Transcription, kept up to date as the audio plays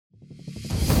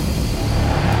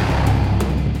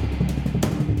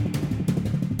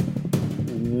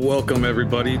Welcome,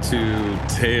 everybody, to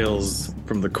Tales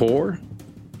from the Core.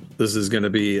 This is going to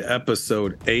be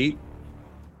episode 8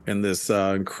 in this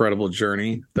incredible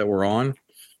journey that we're on.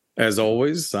 As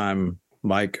always, I'm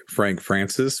Mike Frank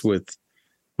Francis with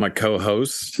my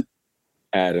co-host,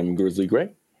 Adam Grizzly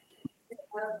Gray.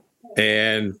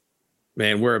 And,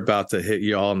 man, we're about to hit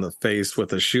you all in the face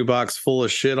with a shoebox full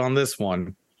of shit on this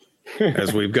one,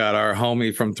 as we've got our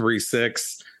homie from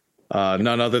 3-6.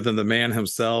 None other than the man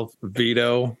himself,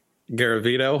 Vito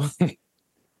Garavito.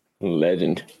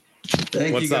 Legend.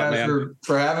 Thank you guys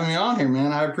for having me on here,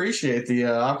 man. I appreciate the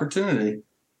opportunity.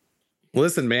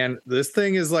 Listen, man, this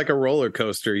thing is like a roller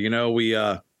coaster. You know, we've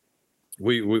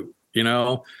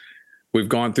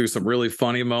gone through some really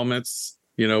funny moments,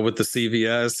 you know, with the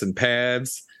CVS and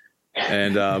pads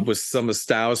and with some of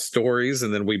Stow's stories.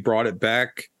 And then we brought it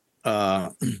back,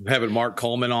 having Mark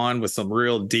Coleman on with some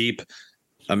real deep,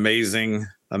 amazing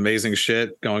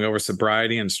shit, going over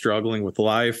sobriety and struggling with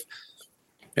life.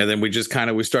 And then we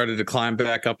started to climb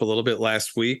back up a little bit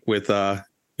last week with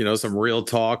some real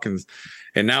talk, and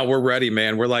now we're ready,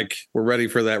 man. We're ready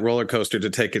for that roller coaster to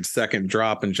take its second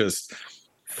drop and just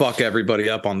fuck everybody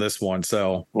up on this one.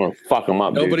 So we'll fuck them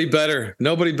up. Nobody better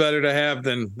to have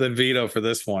than Vito for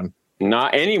this one.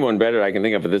 Not anyone better I can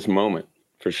think of at this moment,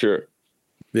 for sure.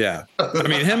 Yeah. I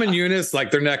mean, him and Eunice,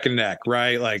 like, they're neck and neck,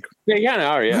 right? Like, they kind of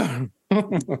are, yeah.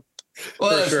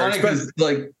 Well, it's funny because,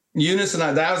 like, Eunice and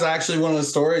I, that was actually one of the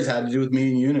stories had to do with me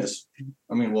and Eunice.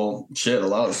 I mean, well, shit, a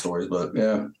lot of stories, but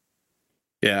yeah.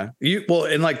 Yeah.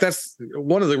 And like, that's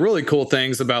one of the really cool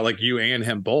things about like you and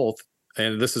him both.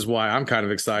 And this is why I'm kind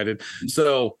of excited.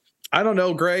 So I don't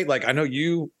know, Gray, like, I know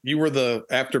you were the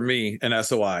after me in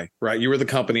SOI, right? You were the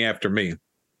company after me.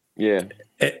 Yeah.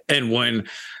 And when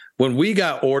we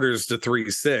got orders to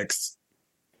 3-6,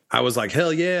 I was like,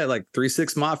 hell yeah, like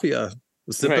 3-6 Mafia,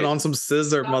 sipping on some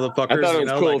scissor, motherfuckers. I thought it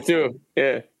was cool too.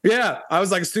 Yeah. Yeah. I was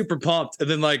like super pumped. And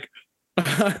then like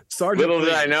Little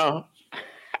did I know.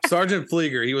 Sergeant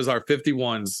Flieger, he was our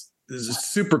 51s. This is a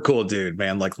super cool dude,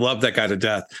 man. Like, love that guy to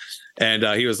death. And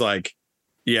he was like,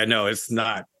 yeah, no, it's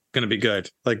not going to be good.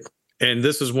 Like, and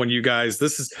this is when you guys,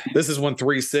 this is when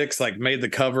 3-6 like made the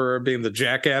cover of being the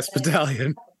Jackass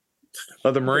Battalion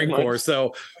of the Marine Corps.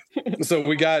 So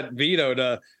we got Vito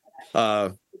to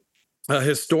a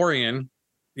historian,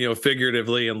 you know,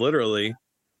 figuratively and literally,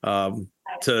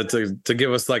 to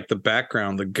give us like the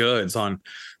background, the goods on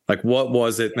like what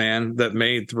was it, man, that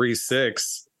made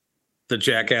 3-6 the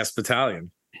Jackass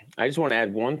Battalion. I just want to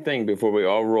add one thing before we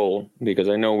all roll, because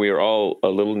I know we are all a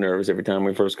little nervous every time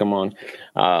we first come on.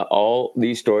 All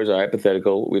these stories are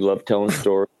hypothetical. We love telling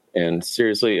stories, and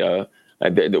seriously,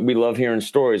 we love hearing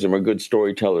stories, and we're good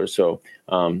storytellers. So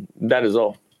that is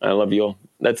all. I love you all.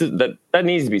 That's it. That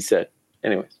needs to be said.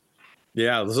 Anyways.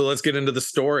 Yeah. So let's get into the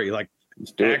story. Like,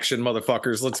 action,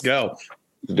 motherfuckers. Let's go.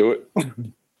 Let's do it.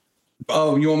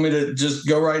 Oh, you want me to just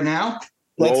go right now?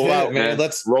 Let's roll out, man.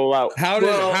 Let's roll out. How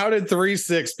did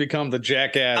 3-6 become the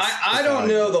Jackass? I don't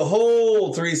know the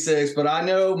whole 3-6, but I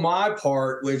know my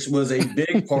part, which was a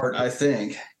big part, I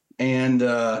think. And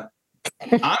I'm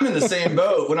in the same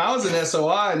boat. When I was in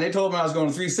SOI and they told me I was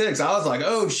going to 3-6, I was like,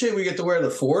 oh shit, we get to wear the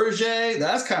Forage.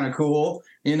 That's kind of cool.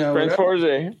 You know, French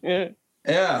Forage. Yeah.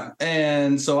 Yeah.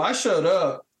 And so I showed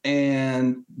up,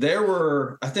 and there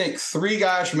were, I think, 3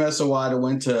 guys from SOI that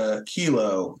went to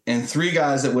Kilo and 3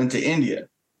 guys that went to India.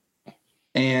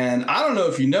 And I don't know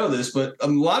if you know this, but a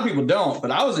lot of people don't,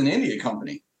 but I was an India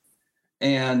company.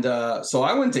 And so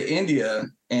I went to India,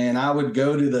 and I would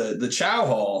go to the chow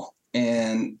hall,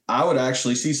 and I would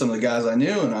actually see some of the guys I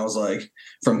knew. And I was like,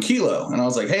 from Kilo. And I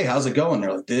was like, hey, how's it going?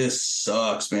 They're like, this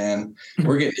sucks, man.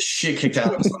 We're getting shit kicked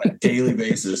out of us on a daily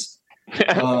basis.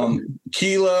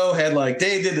 Kilo had like,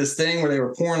 they did this thing where they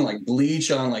were pouring like bleach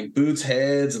on like boots'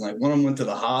 heads, and like one of them went to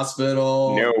the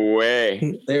hospital. No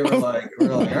way. They were like,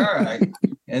 all right.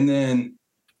 And then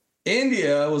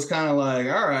India was kind of like,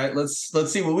 all right, let's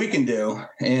see what we can do.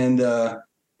 And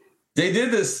they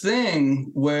did this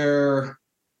thing where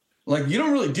like, you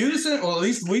don't really do this. Well, at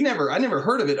least I never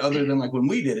heard of it other than like when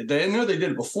we did it. They didn't know they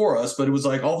did it before us, but it was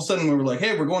like all of a sudden we were like,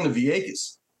 hey, we're going to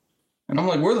Vieques. And I'm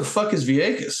like, where the fuck is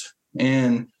Vieques?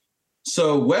 And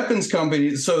so weapons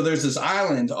company, so there's this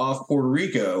island off Puerto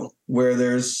Rico where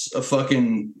there's a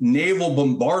fucking naval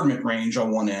bombardment range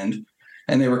on one end,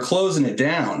 and they were closing it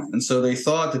down. And so they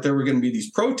thought that there were going to be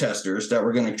these protesters that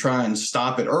were going to try and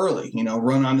stop it early, you know,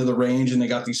 run onto the range, and they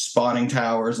got these spotting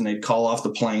towers, and they'd call off the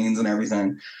planes and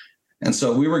everything. And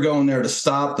so we were going there to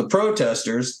stop the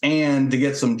protesters and to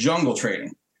get some jungle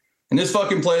training. And this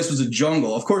fucking place was a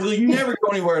jungle. Of course, like, you never go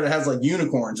anywhere that has like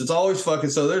unicorns. It's always fucking,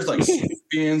 so there's like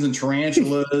scorpions and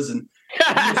tarantulas. And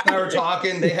I were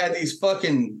talking, they had these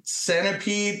fucking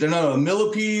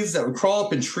millipedes that would crawl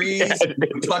up in trees. And you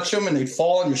would touch them and they'd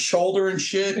fall on your shoulder and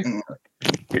shit. And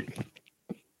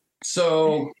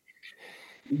so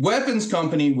Weapons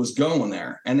Company was going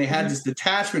there, and they had this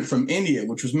detachment from India,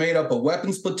 which was made up of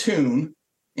weapons platoon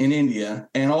in India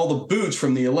and all the boots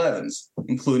from the 11s,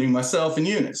 including myself and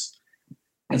Eunice.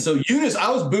 And so Eunice, I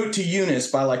was boot to Eunice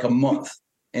by like a month,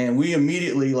 and we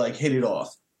immediately like hit it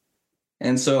off.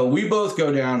 And so we both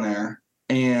go down there,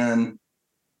 and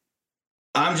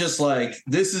I'm just like,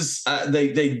 this is,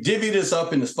 they divvied us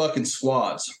up into fucking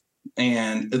squads.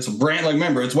 And it's a brand, like,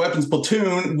 remember, it's weapons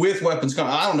platoon with weapons.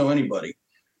 I don't know anybody.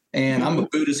 And I'm a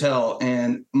boot as hell.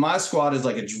 And my squad is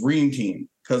like a dream team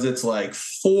because it's like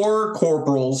 4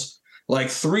 corporals, like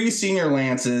 3 senior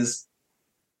lances.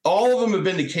 All of them have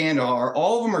been to Kandahar.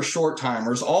 All of them are short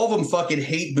timers. All of them fucking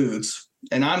hate boots.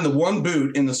 And I'm the one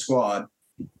boot in the squad.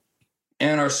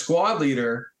 And our squad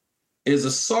leader is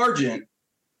a sergeant.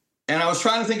 And I was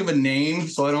trying to think of a name,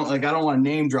 so I don't want to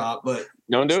name drop, but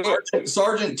don't do it.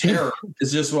 Sergeant Terror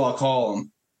is just what I'll call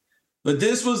him. But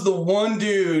this was the one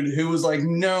dude who was like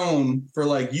known for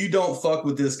like, you don't fuck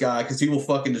with this guy because he will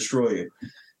fucking destroy you.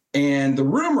 And the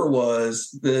rumor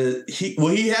was that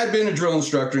he had been a drill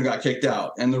instructor and got kicked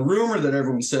out. And the rumor that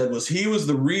everyone said was he was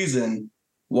the reason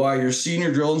why your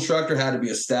senior drill instructor had to be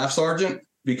a staff sergeant,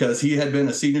 because he had been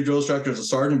a senior drill instructor as a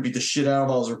sergeant, beat the shit out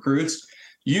of all his recruits.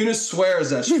 Eunice swears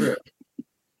that's true.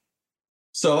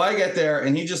 So I get there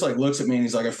and he just like looks at me and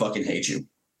he's like, I fucking hate you.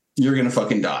 You're going to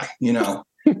fucking die. You know,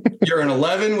 you're an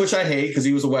 11, which I hate because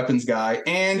he was a weapons guy,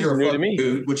 and you're a fucking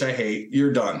boot, which I hate.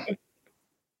 You're done.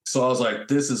 So I was like,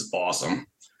 this is awesome.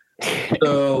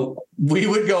 So we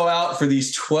would go out for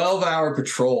these 12-hour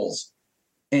patrols,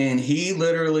 and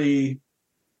we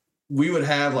would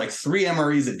have like 3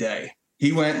 MREs a day.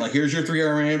 He went like, here's your 3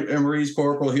 MREs,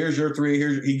 Corporal. Here's your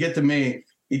 3. He'd get to me.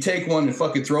 He'd take one and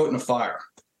fucking throw it in the fire.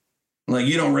 Like,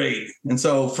 you don't rate. And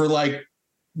so for like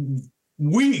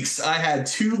weeks, I had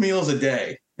 2 meals a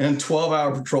day and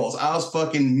 12-hour patrols. I was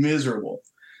fucking miserable.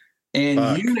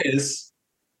 And Eunice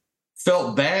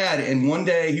felt bad. And one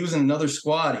day he was in another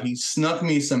squad. He snuck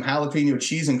me some jalapeno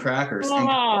cheese and crackers.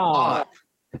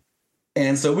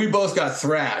 And so we both got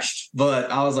thrashed.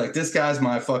 But I was like, this guy's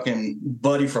my fucking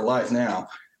buddy for life now.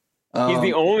 He's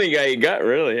the only guy you got,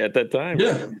 really, at that time.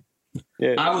 Yeah.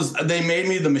 They made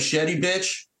me the machete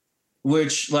bitch,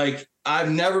 which, like,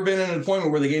 I've never been in an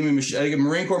appointment where they gave me machete.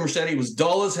 Marine Corps machete was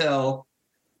dull as hell.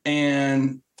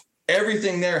 And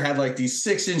everything there had like these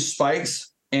 6-inch spikes.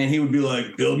 And he would be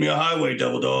like, build me a highway,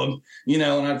 double dog. You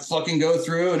know, and I'd fucking go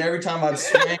through. And every time I'd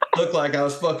swing, it looked like I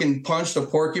was fucking punched a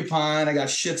porcupine. I got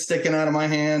shit sticking out of my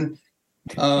hand.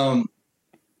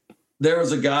 There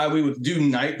was a guy, we would do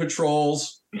night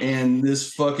patrols. And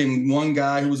this fucking one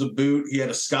guy who was a boot, he had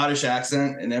a Scottish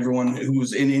accent. And everyone who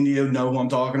was in India would know who I'm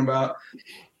talking about.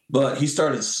 But he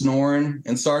started snoring.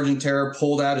 And Sergeant Terror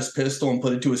pulled out his pistol and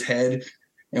put it to his head.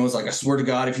 And was like, I swear to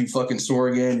God, if you fucking snore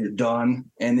again, you're done.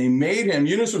 And they made him,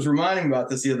 Eunice was reminding me about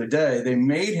this the other day. They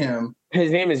made him.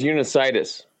 His name is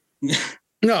Unicitis.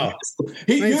 No.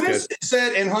 Eunice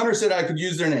said, and Hunter said I could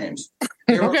use their names.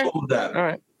 They were cool with that. All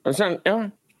right.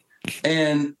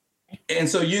 And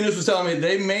so Eunice was telling me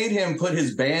they made him put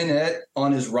his bayonet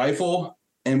on his rifle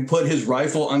and put his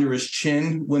rifle under his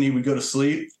chin when he would go to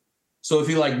sleep. So if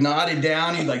he like nodded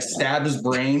down, he'd like stab his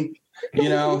brain. You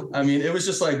know, I mean, it was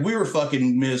just like we were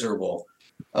fucking miserable.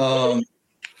 And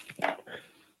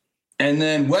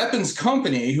then Weapons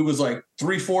Company, who was like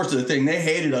 3/4 of the thing, they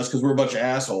hated us because we're a bunch of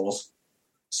assholes.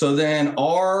 So then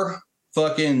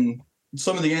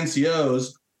some of the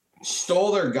NCOs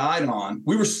stole their guidon.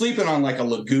 We were sleeping on like a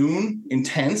lagoon in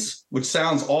tents, which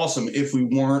sounds awesome if we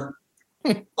weren't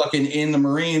fucking in the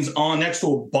Marines on next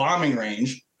to a bombing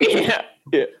range. Yeah.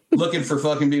 Looking for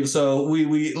fucking people. So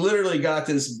we literally got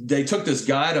this. They took this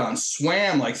guidon,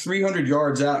 swam like 300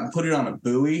 yards out and put it on a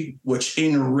buoy, which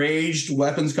enraged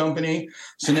Weapons Company.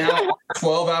 So now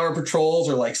 12-hour patrols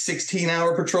are like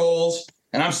 16-hour patrols.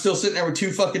 And I'm still sitting there with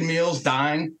 2 fucking meals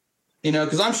dying, you know,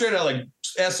 because I'm straight out like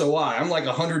SOI. I'm like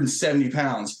 170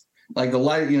 pounds, like the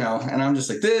light, you know, and I'm just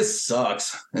like, this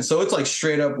sucks. And so it's like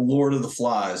straight up Lord of the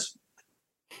Flies.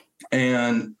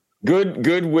 And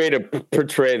Good way to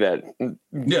portray that.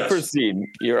 Yes. Proceed.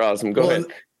 You're awesome. Go ahead.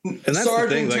 And that's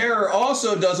Sergeant Terror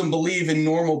also doesn't believe in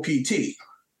normal PT.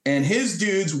 And his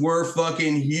dudes were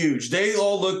fucking huge. They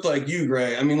all looked like you,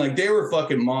 Gray. I mean, like they were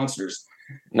fucking monsters.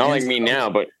 Not like me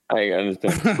now, but I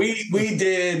understand. We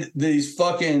did these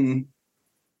fucking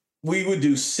we would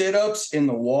do sit-ups in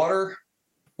the water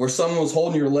where someone was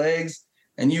holding your legs,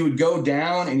 and you would go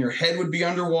down and your head would be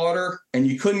underwater and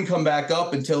you couldn't come back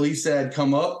up until he said,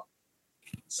 come up.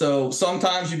 So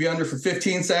sometimes you'd be under for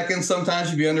 15 seconds. Sometimes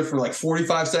you'd be under for like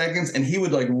 45 seconds. And he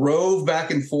would like rove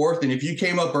back and forth. And if you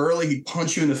came up early, he'd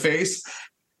punch you in the face.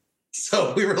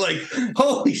 So we were like,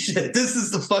 holy shit, this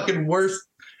is the fucking worst.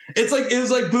 It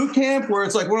was like boot camp, where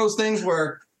it's like one of those things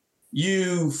where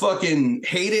you fucking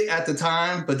hate it at the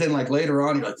time, but then like later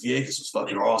on, you're like, yeah, this was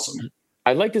fucking awesome.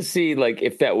 I'd like to see like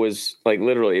if that was like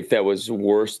literally if that was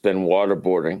worse than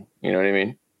waterboarding. You know what I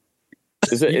mean?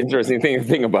 It's an interesting thing to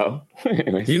think about.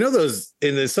 You know those,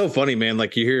 and it's so funny, man.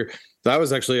 Like you hear, I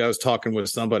was talking with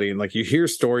somebody, and like you hear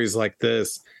stories like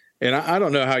this, and I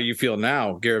don't know how you feel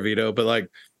now, Garavito, but like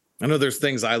I know there's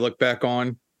things I look back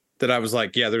on that I was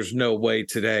like, yeah, there's no way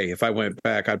today if I went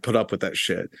back I'd put up with that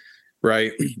shit,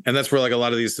 right? And that's where like a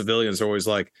lot of these civilians are always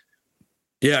like,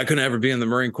 yeah, I couldn't ever be in the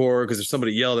Marine Corps because if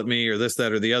somebody yelled at me or this,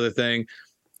 that, or the other thing.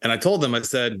 And I told them, I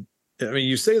said, I mean,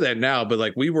 you say that now, but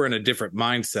like we were in a different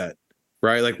mindset,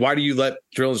 right? Like, why do you let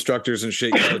drill instructors and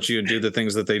shit yell at you and do the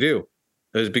things that they do?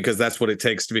 It's because that's what it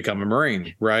takes to become a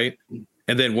Marine, right?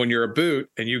 And then when you're a boot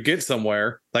and you get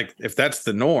somewhere, like if that's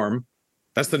the norm,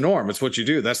 that's the norm. It's what you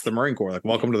do. That's the Marine Corps. Like,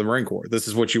 welcome to the Marine Corps. This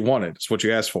is what you wanted. It's what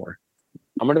you asked for.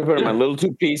 I'm going to put in my little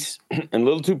two piece,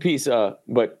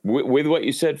 but with what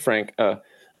you said, Frank,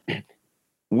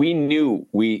 we knew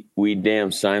we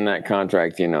damn signed that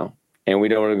contract, you know, and we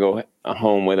don't want to go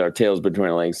home with our tails between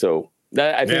our legs. So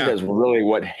I think that's really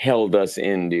what held us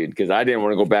in, dude, because I didn't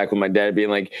want to go back with my dad being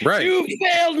like, right, you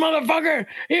failed, motherfucker.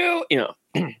 You know.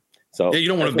 So yeah, you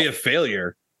don't want to be a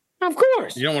failure. Of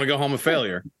course. You don't want to go home a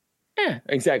failure. Yeah,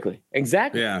 exactly.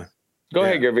 Yeah. Go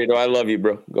ahead, Gervito. I love you,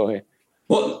 bro. Go ahead.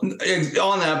 Well,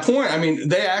 on that point, I mean,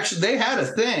 they had a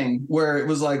thing where it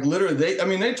was like literally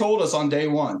they told us on day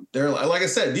one. They're like I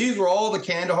said, these were all the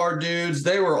Kandahar dudes.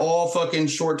 They were all fucking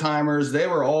short timers. They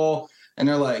were all, and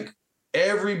they're like,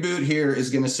 every boot here is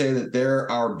going to say that they're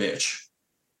our bitch.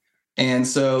 And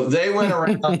so they went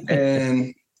around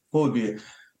and what would be it?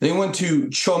 They went to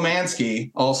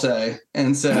Chomansky, I'll say,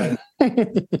 and said,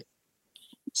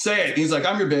 say it. He's like,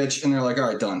 I'm your bitch. And they're like, all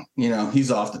right, done. You know,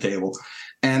 he's off the table.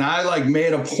 And I like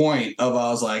made a point of, I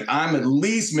was like, I'm at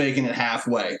least making it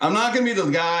halfway. I'm not going to be the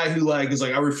guy who like is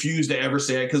like, I refuse to ever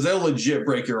say it because they'll legit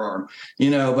break your arm, you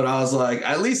know. But I was like,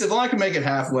 at least if I can make it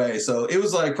halfway. So it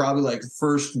was like probably like the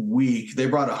first week they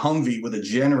brought a Humvee with a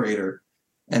generator.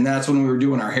 And that's when we were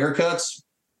doing our haircuts.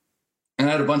 And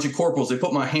I had a bunch of corporals. They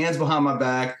put my hands behind my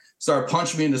back, started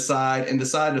punching me in the side, and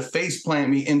decided to face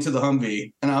plant me into the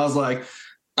Humvee. And I was like,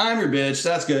 I'm your bitch.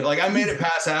 That's good. Like I made it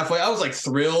past halfway. I was like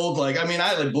thrilled. Like, I mean, I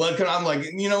had like blood coming. I'm like,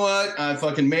 you know what? I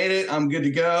fucking made it. I'm good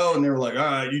to go. And they were like, all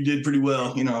right, you did pretty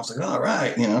well. You know, I was like, all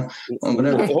right, you know,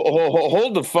 whatever.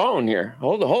 Hold the phone here.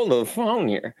 Hold the phone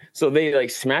here. So they like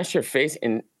smash your face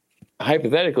in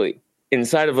hypothetically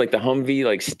inside of like the Humvee,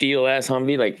 like steel ass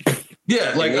Humvee, like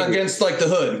yeah, like against like the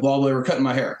hood while they were cutting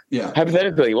my hair. Yeah.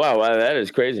 Hypothetically. Wow. That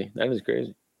is crazy. That is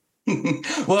crazy.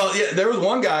 Well, yeah, there was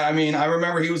one guy. I mean, I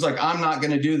remember he was like, I'm not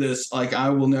going to do this. Like, I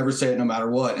will never say it no matter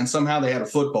what. And somehow they had a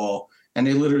football and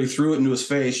they literally threw it into his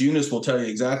face. Eunice will tell you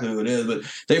exactly who it is, but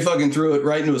they fucking threw it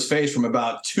right into his face from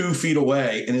about 2 feet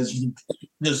away and it's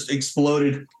just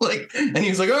exploded. Like, and he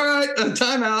was like, all right,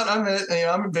 timeout.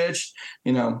 I'm a bitch,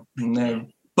 you know.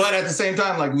 But at the same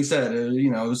time, like we said, you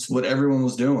know, it's what everyone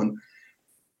was doing.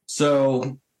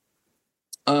 So,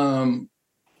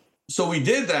 So we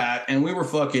did that and we were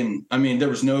fucking, I mean, there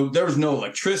was no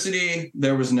electricity.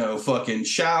 There was no fucking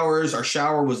showers. Our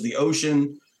shower was the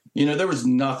ocean. You know, there was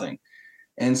nothing.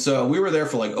 And so we were there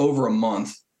for like over a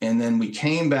month. And then we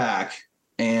came back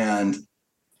and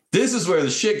this is where the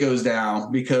shit goes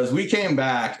down because we came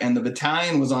back and the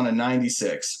battalion was on a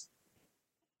 96.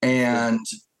 And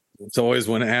it's always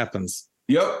when it happens.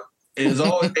 Yep. It is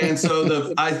always. And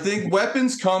so I think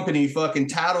weapons company fucking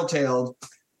tattletaled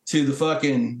to the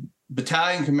fucking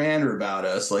battalion commander about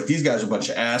us. Like these guys are a bunch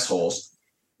of assholes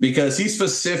because he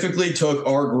specifically took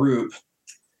our group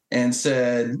and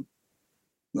said,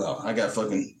 well, I got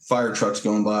fucking fire trucks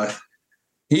going by.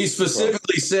 He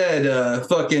specifically said,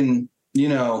 fucking, you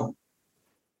know,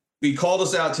 he called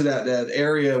us out to that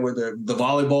area where the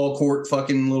volleyball court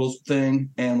fucking little thing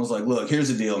and was like, look, here's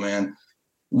the deal, man.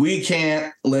 We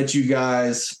can't let you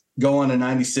guys go on to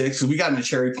 96 because we got into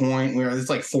Cherry Point where it's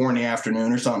like 4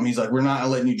 PM or something. He's like, we're not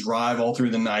letting you drive all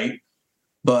through the night,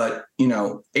 but you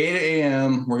know, 8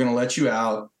 a.m. we're gonna let you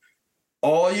out.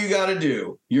 All you got to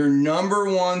do, your number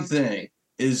one thing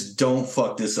is don't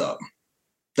fuck this up.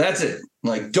 That's it.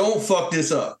 Like, don't fuck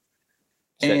this up.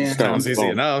 And sounds easy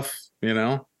enough, you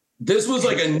know. this was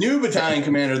like a new battalion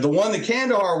commander. The one, the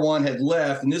Kandahar one, had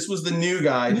left, and this was the new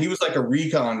guy. And he was like a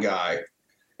recon guy.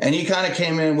 And he kind of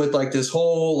came in with like this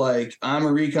whole, like, I'm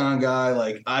a recon guy.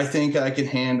 Like, I think I can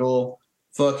handle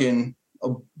fucking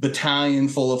a battalion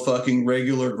full of fucking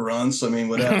regular grunts. I mean,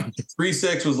 whatever.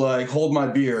 3-6 was like, hold my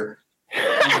beer.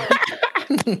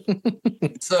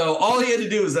 So all he had to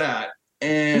do was that.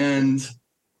 And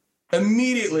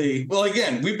immediately, well,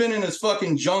 again, we've been in this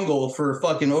fucking jungle for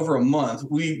fucking over a month.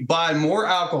 We buy more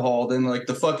alcohol than like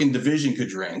the fucking division could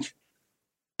drink.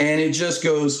 And it just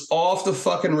goes off the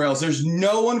fucking rails. There's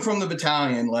no one from the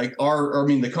battalion, like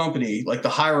the company, like the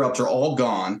higher ups are all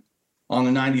gone on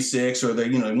the 96, or they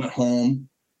went home.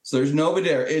 So there's nobody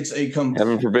there. It's a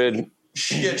heaven forbid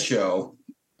shit show.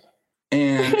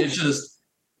 And it's just,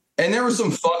 and there were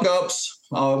some fuck ups.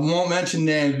 I won't mention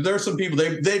names. There are some people,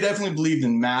 they definitely believed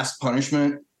in mass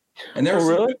punishment. And there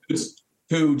were some dudes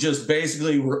who just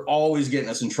basically were always getting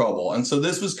us in trouble. And so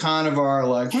this was kind of our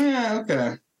like,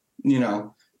 okay,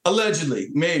 allegedly,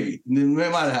 maybe. It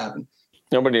might have happened.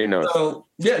 Nobody knows. So,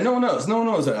 yeah, no one knows. No one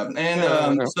knows what happened.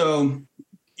 And so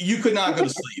you could not go to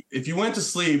sleep. If you went to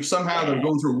sleep, somehow they're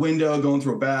going through a window, going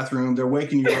through a bathroom, they're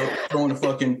waking you up, throwing a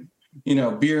fucking,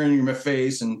 beer in your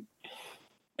face. And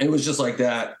it was just like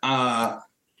that.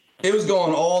 It was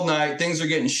going all night. Things are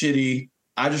getting shitty.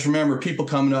 I just remember people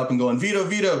coming up and going,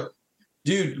 Vito,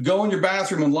 dude, go in your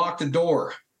bathroom and lock the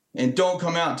door and don't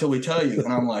come out until we tell you.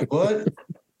 And I'm like, what?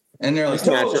 And they're like,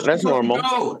 that's normal.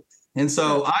 Go. And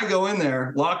so I go in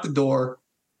there, lock the door.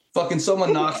 Fucking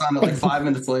someone knocks on it like 5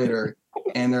 minutes later.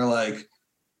 And they're like,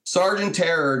 Sergeant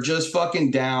Terror just fucking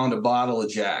downed a bottle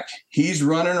of Jack. He's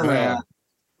running around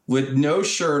with no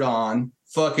shirt on,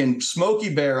 fucking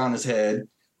Smokey Bear on his head,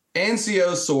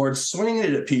 NCO sword, swinging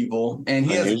it at people. And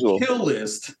he has a kill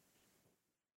list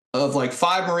of like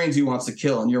 5 Marines he wants to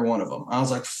kill, and you're one of them. I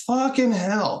was like, fucking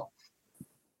hell.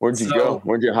 Where'd you go?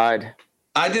 Where'd you hide?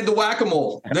 I did the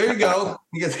whack-a-mole. There you go.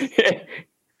 I did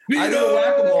the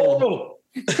whack-a-mole.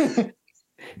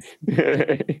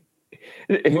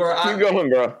 Keep going,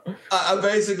 bro. I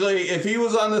basically, if he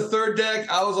was on the third deck,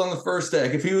 I was on the first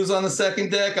deck. If he was on the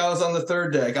second deck, I was on the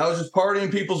third deck. I was just partying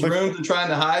in people's rooms and trying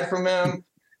to hide from him.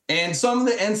 And some of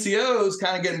the NCOs,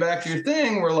 kind of getting back to your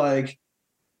thing, were like,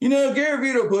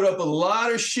 Gary Vito put up a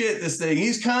lot of shit this thing.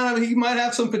 He might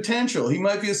have some potential. He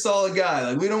might be a solid guy.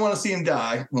 Like, we don't want to see him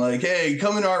die. Like, hey,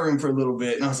 come in our room for a little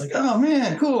bit. And I was like, oh,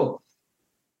 man, cool.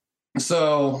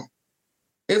 So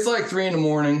it's like 3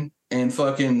 a.m. and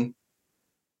fucking,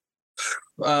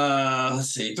 let's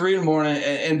see, 3 a.m.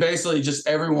 And basically just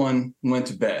everyone went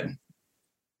to bed.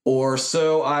 Or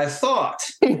so I thought.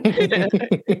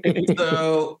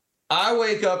 So I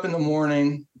wake up in the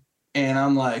morning and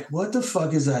I'm like, what the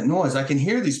fuck is that noise? I can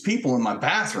hear these people in my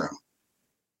bathroom.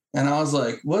 And I was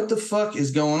like, what the fuck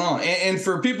is going on? And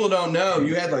for people who don't know,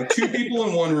 you had like 2 people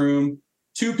in one room,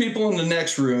 2 people in the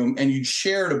next room, and you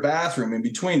shared a bathroom in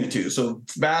between the 2. So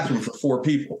bathroom for 4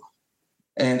 people.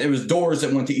 And it was doors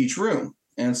that went to each room.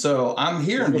 And so I'm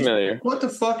hearing, what the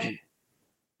fuck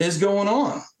is going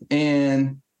on?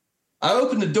 And I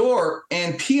opened the door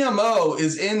and PMO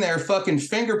is in there fucking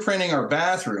fingerprinting our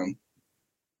bathroom.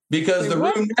 Because the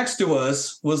room next to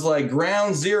us was like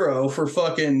ground zero for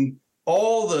fucking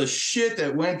all the shit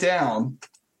that went down.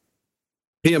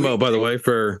 PMO, by the way,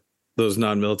 for those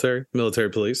non-military, military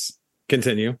police.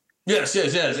 Continue. Yes.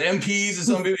 MPs and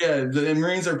some people, the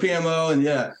Marines are PMO, and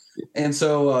And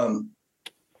so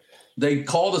they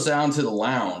called us out to the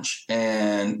lounge,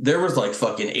 and there was like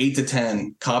fucking 8 to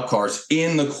 10 cop cars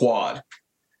in the quad.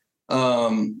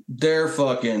 They're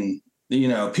fucking,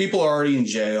 people are already in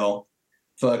jail.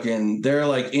 Fucking, they're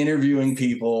like interviewing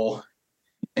people,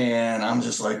 and I'm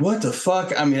just like, what the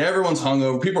fuck? I mean, everyone's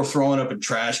hungover. People are throwing up in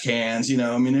trash cans. It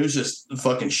was just a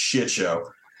fucking shit show.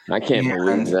 I can't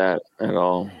believe that at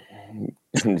all.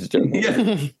 I'm just joking.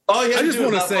 I just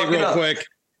want to say real quick,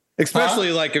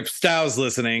 especially like if Stow's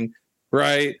listening,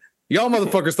 right? Y'all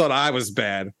motherfuckers thought I was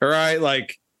bad, all right?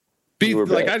 Like,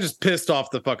 I just pissed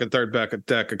off the fucking third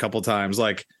deck a couple times.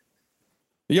 Like,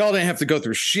 y'all didn't have to go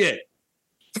through shit.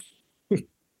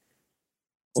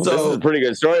 Well, this is a pretty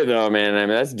good story, though, man. I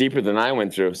mean, that's deeper than I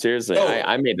went through. Seriously,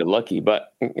 I made it lucky,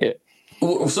 but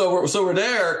so we're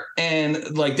there,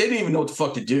 and like they didn't even know what the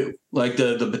fuck to do. Like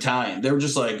the battalion, they were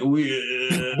just like,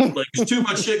 there's too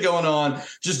much shit going on.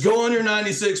 Just go on your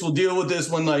 96. We'll deal with this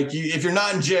when if you're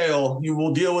not in jail, you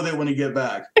will deal with it when you get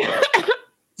back.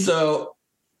 So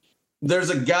there's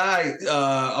a guy,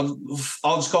 I'll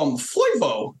just call him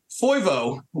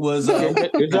Foivo was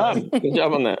good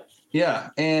job on that. Yeah.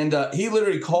 And he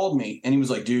literally called me and he was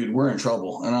like, dude, we're in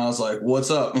trouble. And I was like,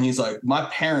 what's up? And he's like, my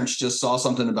parents just saw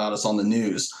something about us on the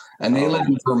news and they live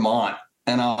in Vermont.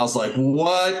 And I was like,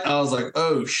 what? I was like,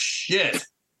 oh shit.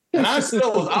 And I was so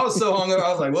hungover.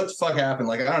 I was like, what the fuck happened?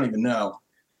 Like, I don't even know.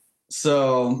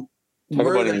 So talk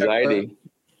about anxiety.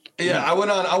 Yeah, I went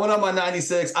on my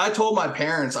 96. I told my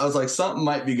parents, I was like, something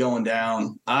might be going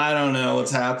down. I don't know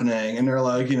what's happening. And they're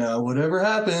like, whatever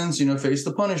happens, face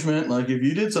the punishment. Like if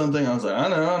you did something, I was like, I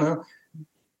know.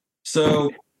 So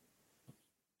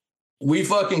we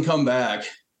fucking come back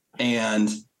and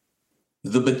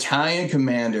the battalion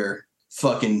commander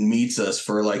fucking meets us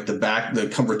for like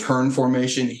the return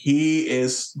formation. He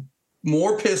is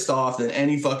more pissed off than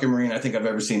any fucking Marine I think I've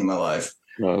ever seen in my life.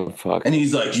 Oh, fuck. And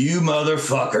he's like, you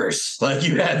motherfuckers. Like,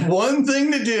 you had one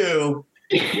thing to do.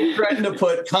 You threatened to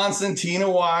put concertina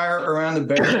wire around the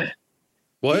barracks.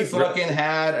 What? He fucking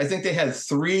had, I think they had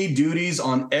 3 duties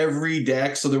on every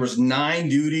deck. So there was 9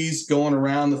 duties going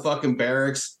around the fucking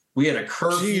barracks. We had a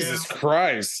curfew. Jesus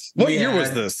Christ. What year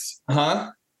was this?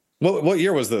 Huh? What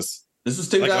year was this? This was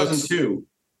 2002.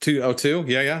 2002?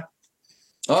 Yeah.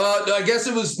 I guess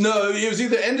it was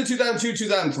either end of 2002,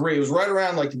 2003. It was right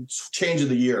around like the change of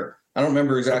the year. I don't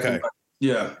remember exactly. Okay.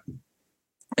 Yeah.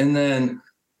 And then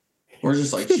we're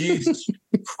just like, Jesus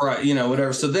Christ,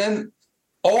 whatever. So then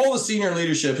all the senior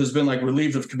leadership has been like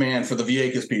relieved of command for the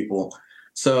Vieques people.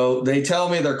 So they tell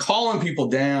me they're calling people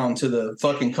down to the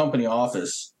fucking company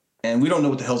office and we don't know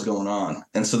what the hell's going on.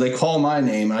 And so they call my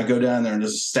name and I go down there and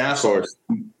there's a staff sergeant,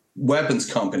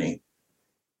 weapons company.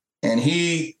 And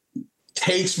he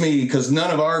takes me because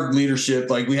none of our leadership,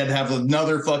 like we had to have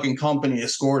another fucking company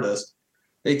escort us.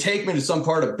 They take me to some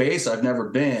part of base I've never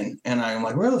been, and I'm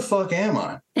like, where the fuck am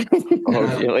I?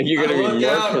 You're gonna look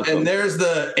out, and there's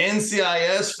the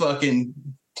NCIS fucking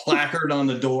placard on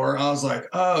the door. I was like,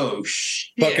 oh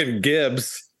shit, fucking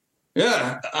Gibbs.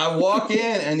 Yeah, I walk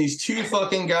in, and these 2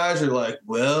 fucking guys are like,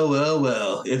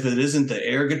 well, if it isn't the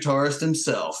air guitarist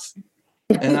himself.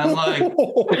 And I'm like,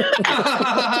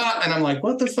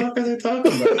 what the fuck are they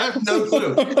talking about? I have no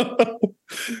clue.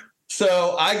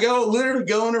 So I literally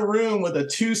go in a room with a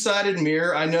 2-sided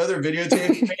mirror. I know they're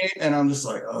videotaping me, and I'm just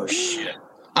like, oh shit.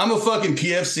 I'm a fucking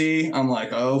PFC. I'm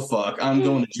like, oh fuck, I'm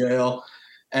going to jail.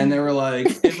 And they were like,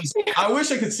 I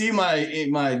wish I could see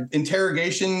my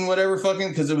interrogation, whatever fucking,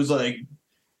 because it was like,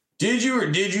 did you or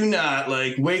did you not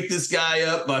like wake this guy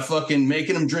up by fucking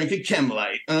making him drink a Chem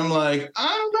Light? And I'm like, I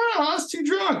don't know. I was too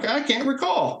drunk. I can't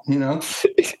recall,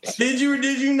 Did you or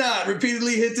did you not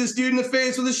repeatedly hit this dude in the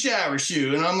face with a shower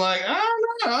shoe? And I'm like, I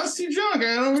don't know. I was too drunk.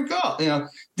 I don't recall.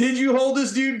 Did you hold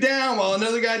this dude down while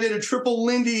another guy did a triple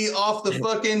Lindy off the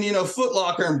fucking, Foot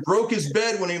Locker and broke his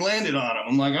bed when he landed on him?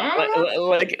 I'm like, I don't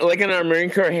know. Like in our Marine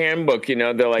Corps handbook,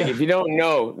 they're like, if you don't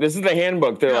know, this is the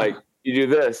handbook. They're like, you do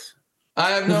this.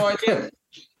 I have no idea.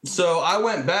 So I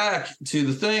went back to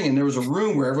the thing, and there was a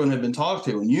room where everyone had been talked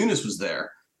to, and Eunice was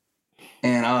there.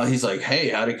 And he's like, hey,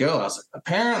 how'd it go? I was like,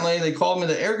 apparently they called me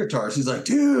the air guitarist. He's like,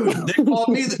 dude, they called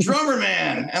me the drummer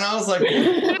man. And I was like,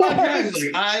 he's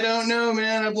like, I don't know,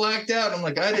 man. I blacked out. I'm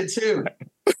like, I did too.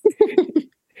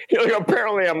 You're like,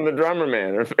 apparently I'm the drummer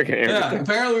man.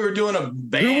 Apparently we were doing a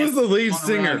band. Who was the lead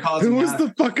singer?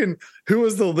 Who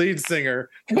was the lead singer?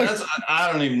 I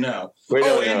don't even know.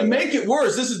 And to make it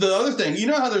worse, this is the other thing. You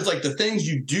know how there's like the things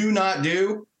you do not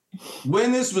do?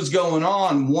 When this was going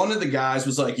on, one of the guys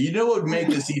was like, what would make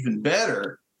this even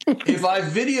better? If I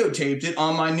videotaped it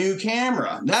on my new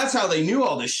camera. That's how they knew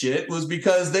all this shit, was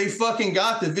because they fucking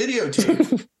got the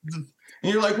videotape.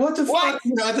 And you're like, what the fuck?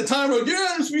 At the time, we're like,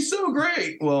 yeah, this would be so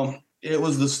great. Well, it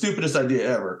was the stupidest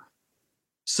idea ever.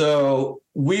 So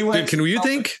we went. Dude, you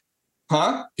think?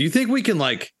 Huh? Do you think we can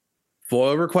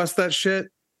FOIA request that shit?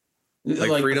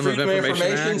 Like Freedom of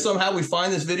Information somehow we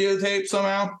find this videotape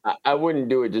somehow? I wouldn't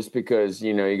do it just because,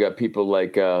 you got people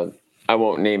like, I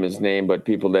won't name his name, but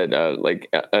people that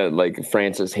like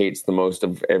Francis hates the most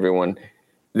of everyone.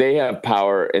 They have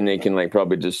power and they can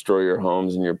probably destroy your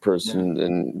homes and your person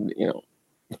and,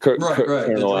 right.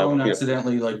 The drone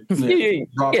accidentally dropped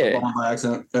the bomb by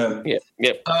accident.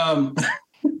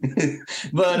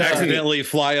 But accidentally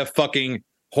fly a fucking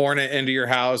Hornet into your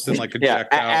house and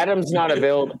eject out. Adam's not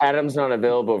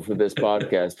available for this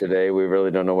podcast today. We really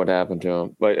don't know what happened to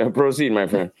him. But proceed, my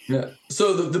friend. Yeah.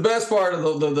 So the best part of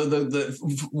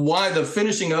the why the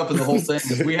finishing up of the whole thing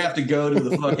is we have to go to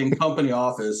the fucking company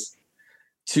office,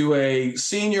 to a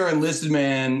senior enlisted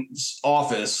man's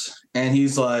office, and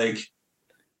he's like,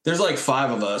 there's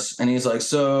 5 of us, and he's like,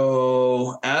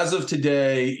 so as of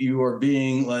today, you are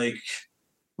being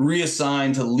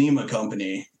reassigned to Lima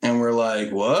Company. And we're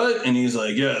like, what? And he's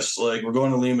like, yes, like we're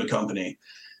going to Lima Company.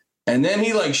 And then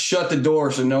he like shut the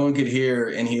door so no one could hear.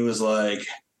 And he was like,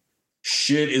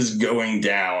 shit is going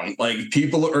down. Like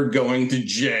people are going to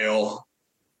jail.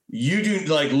 You do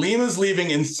like Lima's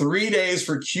leaving in 3 days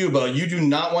for Cuba. You do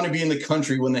not want to be in the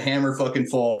country when the hammer fucking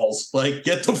falls. Like,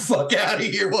 get the fuck out of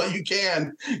here while you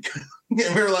can.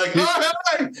 And we were like, all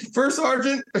right, First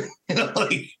Sergeant. You know,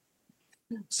 like,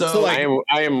 so like,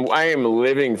 I am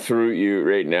living through you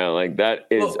right now. Like that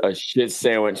is a shit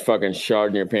sandwich, fucking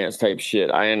shard in your pants type shit.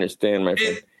 I understand, my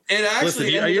friend. It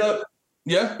actually ended up.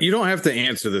 Yeah. You don't have to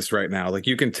answer this right now. Like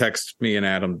you can text me and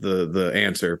Adam the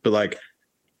answer, but like,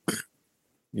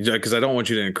 because I don't want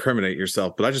you to incriminate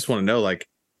yourself, but I just want to know, like,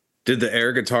 did the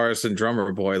air guitarist and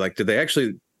drummer boy, like, did they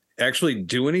actually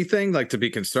do anything like to be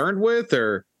concerned with,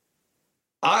 or?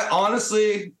 I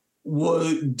honestly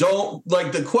don't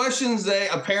like the questions they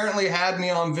apparently had me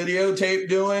on videotape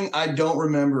doing. I don't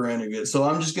remember any of it, so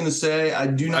I'm just gonna say I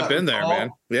do not. I've been there,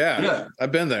 man. Yeah,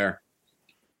 I've been there.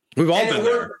 We've all been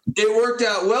there. It worked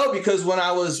out well because when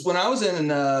I was in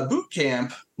boot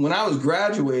camp, when I was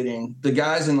graduating, the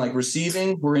guys in like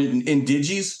receiving were in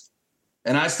Digis,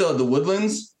 and I still had the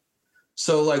Woodlands.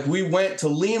 So like we went to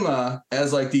Lima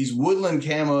as like these woodland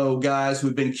camo guys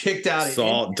who'd been kicked out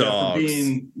Salt dogs. for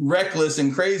being reckless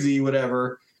and crazy,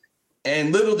 whatever.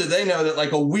 And little did they know that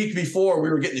like a week before we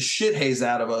were getting the shit haze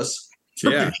out of us.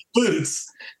 Yeah.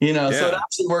 Boots, you know, so it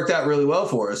actually worked out really well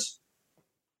for us.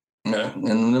 Yeah.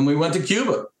 And then we went to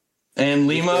Cuba and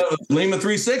Lima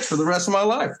 3-6 for the rest of my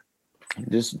life.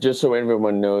 Just so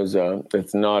everyone knows,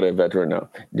 it's not a veteran now.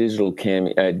 Digital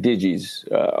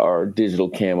digis are digital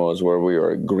camos where we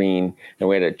were green and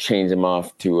we had to change them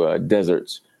off to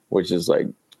deserts, which is like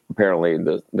apparently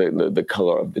the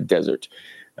color of the desert.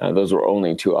 Those were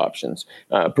only two options.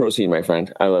 Proceed, my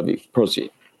friend. I love you.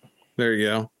 Proceed. There you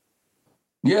go.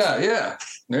 Yeah.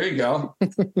 There you go.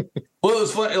 Well, it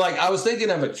was funny. Like I was thinking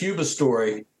of a Cuba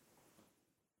story.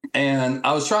 And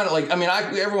I was trying to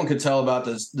everyone could tell about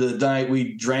this, the night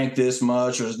we drank this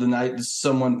much or the night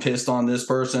someone pissed on this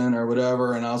person or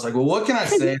whatever. And I was like, well, what can I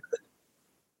say?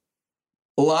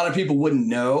 A lot of people wouldn't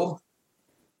know.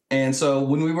 And so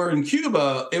when we were in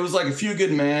Cuba, it was like A Few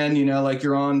Good Men, you know, like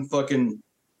you're on fucking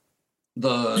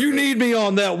you need me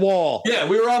on that wall. Yeah,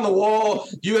 we were on the wall.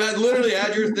 You had literally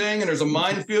had your thing, and there's a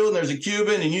minefield, and there's a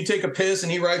Cuban, and you take a piss,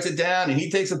 and he writes it down, and he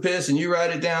takes a piss, and you write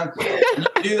it down.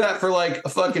 You do that for like a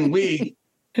fucking week.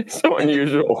 So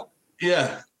unusual.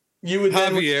 Yeah, you would.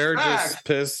 Javier just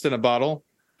pissed in a bottle.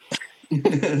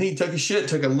 He took a shit.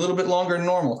 Took a little bit longer than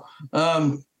normal.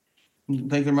 I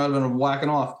think there might have been a whacking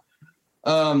off.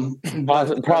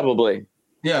 Probably.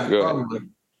 Yeah, good. Probably.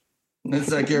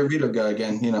 It's that Garavito guy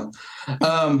again, you know.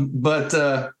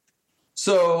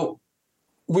 So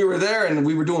we were there and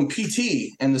we were doing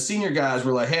PT, and the senior guys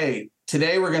were like, hey,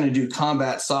 today we're going to do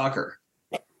combat soccer.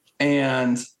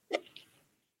 And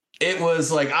it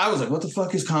was like, I was like, what the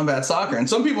fuck is combat soccer? And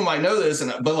some people might know this,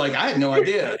 but like, I had no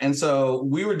idea. And so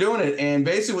we were doing it. And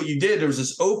basically what you did, there was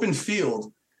this open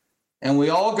field, and we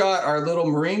all got our little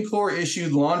Marine Corps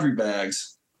issued laundry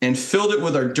bags and filled it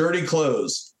with our dirty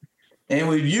clothes. And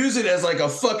we'd use it as like a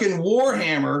fucking war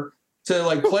hammer to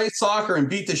like play soccer and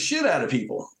beat the shit out of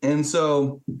people. And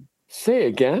so, say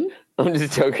again. I'm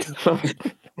just joking.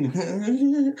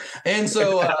 And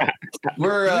so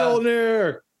we're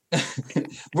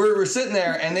sitting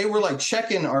there, and they were like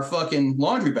checking our fucking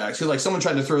laundry bags. So like someone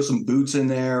tried to throw some boots in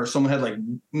there, or someone had like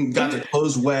got their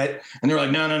clothes wet, and they were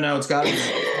like, no, it's got to be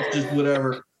just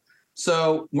whatever.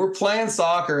 So we're playing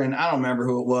soccer, and I don't remember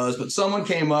who it was, but someone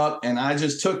came up, and I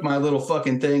just took my little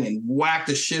fucking thing and whacked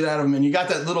the shit out of him. And you got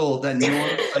that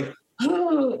noise, like,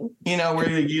 you know, where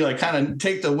you like kind of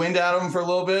take the wind out of them for a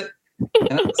little bit.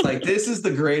 And I was like, this is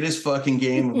the greatest fucking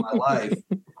game of my life.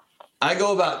 I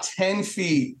go about 10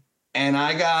 feet, and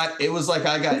I got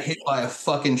hit by a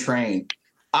fucking train.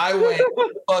 I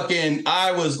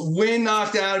was wind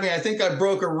knocked out of me. I think I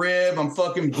broke a rib. I'm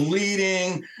fucking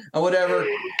bleeding or whatever.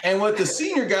 And what the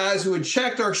senior guys who had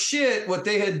checked our shit, what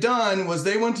they had done was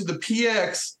they went to the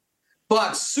PX,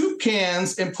 bought soup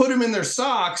cans and put them in their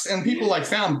socks, and people like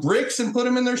found bricks and put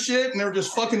them in their shit, and they were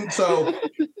just fucking so.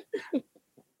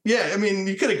 Yeah, I mean,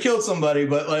 you could have killed somebody,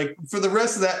 but like for the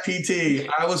rest of that PT,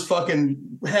 I was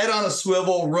fucking head on a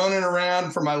swivel, running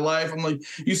around for my life. I'm like,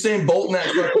 Usain Bolt in that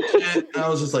fucking shit. And I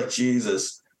was just like,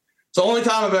 Jesus. It's the only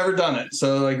time I've ever done it.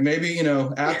 So like maybe, you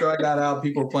know, after I got out,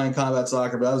 people were playing combat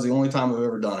soccer, but that was the only time I've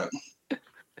ever done it.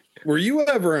 Were you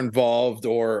ever involved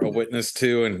or a witness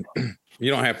to, and you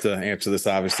don't have to answer this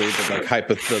obviously, but like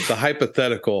the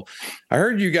hypothetical, I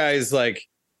heard you guys like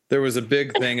there was a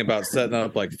big thing about setting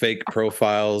up like fake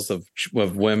profiles of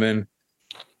women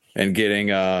and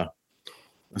getting a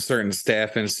certain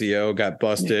staff NCO got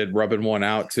busted rubbing one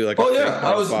out to like. Oh yeah,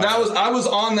 I was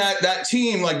on that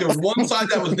team. Like there was one side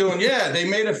that was doing. Yeah, they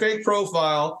made a fake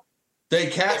profile. They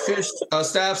catfished a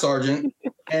staff sergeant,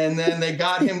 and then they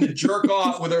got him to jerk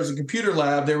off. Where there's a computer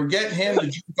lab, they were getting him to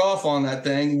jerk off on that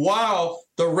thing while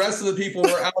the rest of the people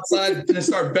were outside to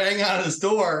start banging on his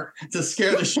door to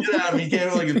scare the shit out of him. He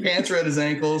came like his pants were at his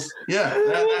ankles. Yeah,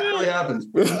 that really happened.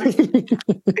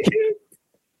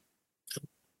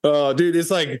 Oh, dude,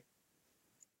 it's like,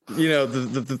 you know,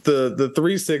 the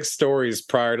 3-6 stories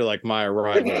prior to like my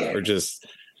arrival are just,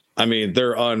 I mean,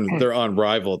 they're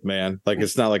unrivaled, man. Like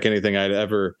it's not like anything I'd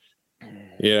ever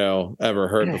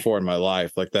heard before in my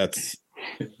life. Like it's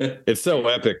so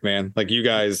epic, man. Like your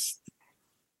guys'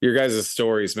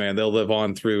 stories, man, they'll live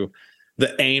on through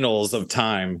the annals of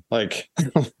time. Like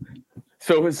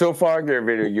so far, Gary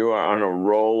Vader, you are on a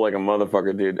roll like a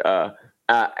motherfucker, dude.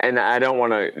 And I don't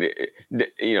want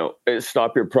to,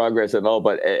 stop your progress at all.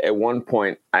 But at one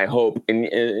point, I hope, and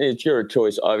it's your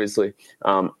choice, obviously.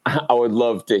 I would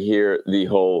love to hear the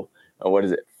whole,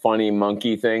 funny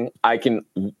monkey thing. I can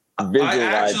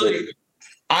visualize it.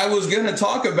 I was going to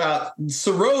talk about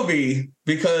Sarobi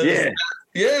because,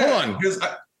 Hold on.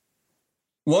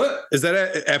 What is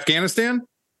that? Afghanistan?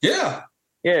 Yeah,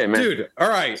 man, dude. All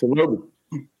right. Sarobi.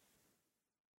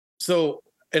 So,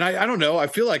 and I don't know. I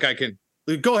feel like I can.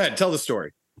 Go ahead, tell the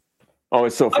story. Oh,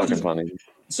 it's so fucking funny.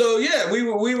 So yeah, we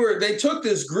were. They took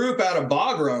this group out of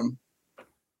Bagram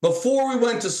before we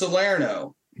went to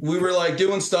Salerno. We were like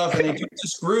doing stuff, and they took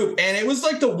this group, and it was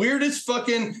like the weirdest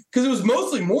fucking because it was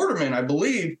mostly Mortarmen, I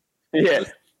believe. Yeah.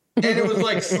 And it was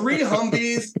like 3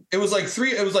 Humvees. It was like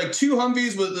 2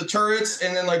 Humvees with the turrets,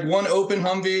 and then like 1 open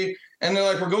Humvee. And they're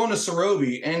like, we're going to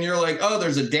Sarobi. And you're like, oh,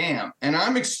 there's a dam. And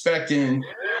I'm expecting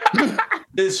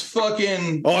this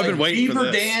fucking I've been waiting for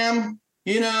beaver this. Dam,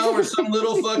 or some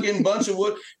little fucking bunch of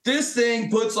wood. This thing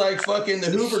puts like fucking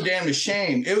the Hoover Dam to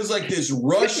shame. It was like this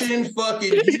Russian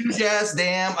fucking huge ass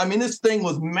dam. I mean, this thing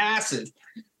was massive.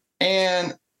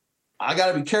 And I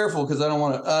got to be careful because I don't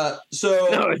want to.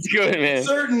 No, it's good, man.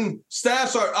 Certain staff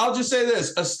sergeant, I'll just say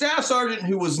this: a staff sergeant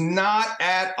who was not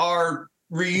at our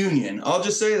reunion. I'll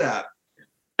just say that.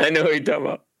 I know what you're talking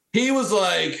about. He was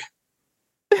like,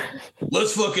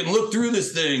 let's fucking look through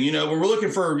this thing. We're looking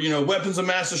for, weapons of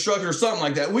mass destruction or something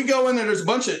like that. We go in there, there's a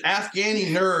bunch of Afghani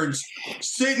nerds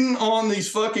sitting on these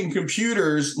fucking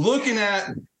computers looking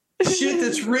at shit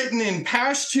that's written in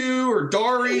Pashto or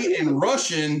Dari and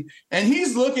Russian. And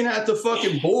he's looking at the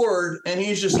fucking board and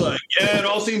he's just like, yeah, it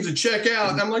all seems to check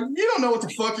out. And I'm like, you don't know what the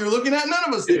fuck you're looking at. None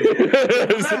of us do.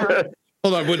 Whatever.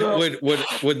 Hold on,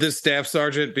 would this staff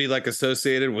sergeant be like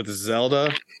associated with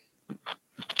Zelda?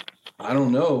 I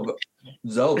don't know, but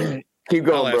Zelda. Keep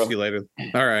going, I'll bro. ask you later.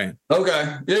 All right.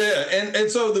 Okay. Yeah.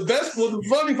 And so the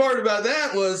funny part about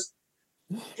that was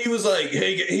he was like,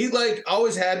 hey, he like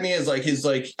always had me as like his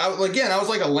like I was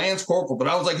like a lance corporal, but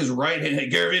I was like his right hand. Hey,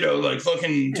 Garavito, like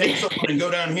fucking take something and go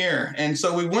down here. And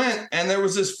so we went, and there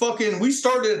was this we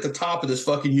started at the top of this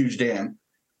fucking huge dam,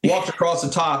 walked across the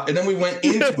top, and then we went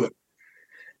into it.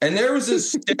 And there was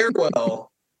this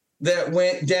stairwell that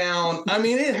went down. I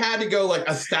mean, it had to go like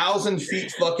 1,000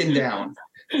 feet fucking down.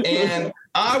 And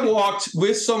I walked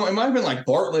with someone, it might have been like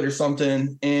Bartlett or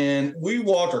something. And we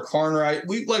walked, or Carnwright,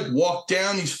 we like walked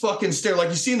down these fucking stairs. Like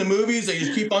you see in the movies, they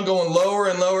just keep on going lower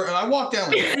and lower. And I walked down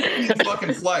like 15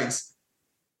 fucking flights.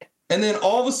 And then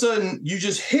all of a sudden you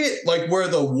just hit like where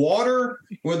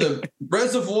the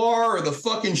reservoir or the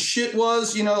fucking shit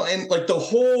was, and like the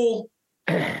whole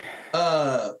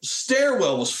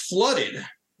stairwell was flooded.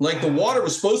 Like the water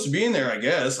was supposed to be in there, I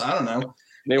guess. I don't know.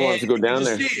 They wanted to go down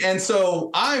there. And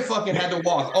so I fucking had to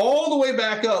walk all the way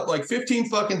back up, like 15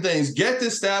 fucking things, get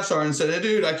this staff sergeant and said, hey,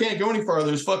 dude, I can't go any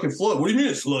farther. It's fucking flooded. What do you mean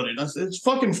it's flooded? I said, it's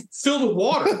fucking filled with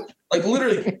water. Like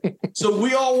literally. So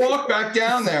we all walk back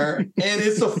down there, and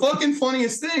it's the fucking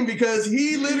funniest thing because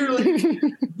he literally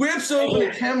whips open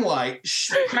a chem light,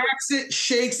 cracks it,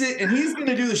 shakes it, and he's going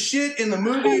to do the shit in the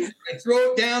movies and throw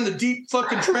it down the deep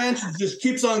fucking trench and just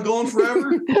keeps on going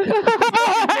forever. He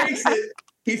takes it.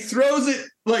 He throws it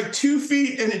like 2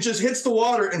 feet and it just hits the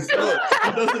water and floats.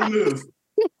 It doesn't move.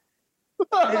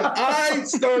 And I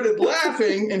started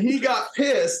laughing and he got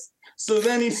pissed. So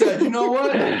then he said, you know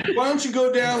what? Why don't you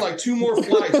go down like 2 more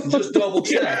flights and just double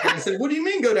check? And I said, what do you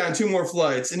mean go down 2 more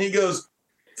flights? And he goes,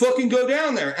 fucking go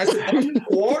down there. I said, under the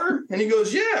water? And he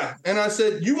goes, yeah. And I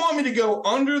said, you want me to go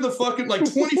under the fucking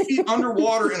like 20 feet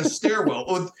underwater in a stairwell?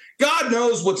 Well, God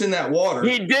knows what's in that water.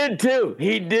 He did too.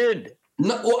 He did.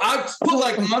 No, well, I put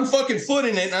like one fucking foot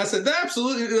in it, and I said,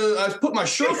 absolutely. I put my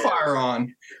Surefire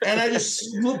on, and I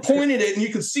just pointed it, and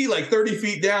you could see like 30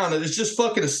 feet down, and it's just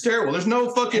fucking a stairwell. There's no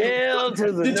fucking.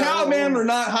 The Taliban were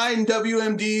not hiding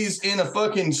WMDs in a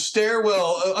fucking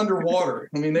stairwell underwater.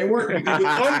 I mean, they weren't. It was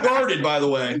unguarded, by the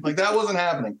way. Like that wasn't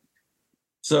happening.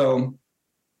 So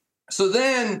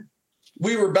then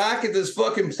we were back at this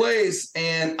fucking place,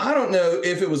 and I don't know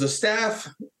if it was a staff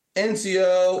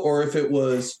NCO or if it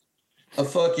was a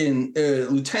fucking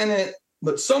lieutenant,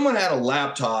 but someone had a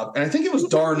laptop, and I think it was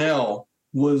Darnell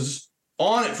was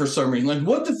on it for some reason.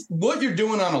 Like, what you're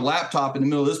doing on a laptop in the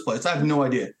middle of this place? I have no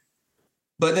idea.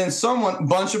 But then a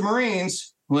bunch of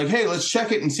Marines, were like, hey, let's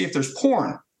check it and see if there's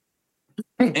porn.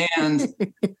 And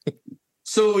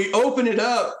so we open it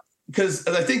up because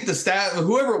I think the staff,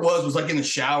 whoever it was like in the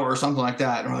shower or something like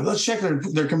that. And we're like, let's check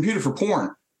their computer for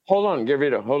porn. Hold on,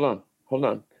 Gavito. Hold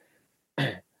on.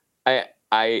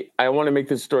 I want to make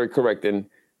this story correct, and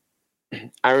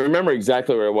I remember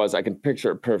exactly where it was. I can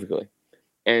picture it perfectly,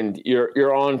 and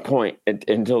you're on point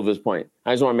until this point.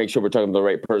 I just want to make sure we're talking to the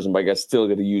right person, but I guess still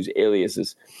going to use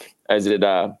aliases. Is it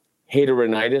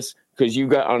Hateronitis? Because you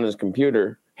got on his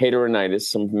computer Hateronitis,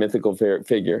 some mythical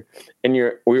figure, and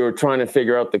we were trying to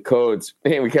figure out the codes,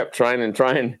 and we kept trying, and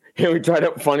we tried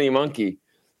out Funny Monkey.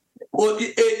 Well,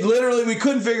 it literally, we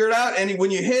couldn't figure it out. And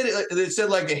when you hit it, it said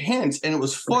like a hint, and it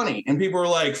was funny. And people were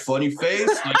like, funny face,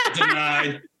 like,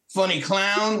 denied. Funny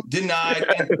clown, denied.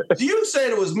 And you said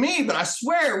it was me, but I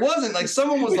swear it wasn't. Like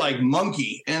someone was like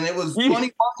monkey, and it was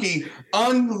Funny Monkey.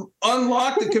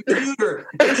 Unlocked the computer.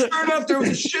 And sure enough, there was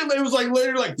a shit. It was like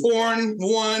literally like porn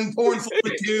 1, porn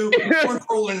folder 2, porn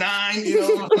folder 9. You know,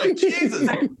 it was like Jesus.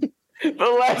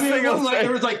 The last thing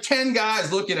there was like 10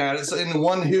 guys looking at it in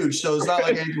one huge, so it's not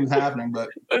like anything was happening. But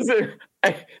listen,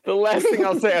 the last thing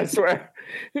I'll say, I swear,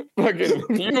 fucking,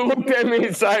 you looked at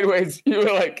me sideways. You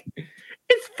were like,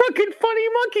 "It's fucking Funny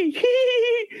Monkey."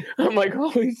 I'm like,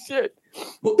 "Holy shit!"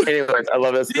 Anyways, I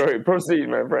love that story. Proceed,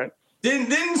 my friend.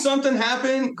 Didn't something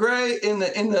happen, Gray, in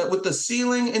the with the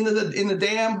ceiling in the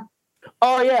dam?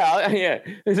 Oh yeah.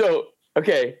 So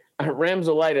okay,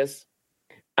 Ramsolitis.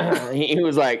 He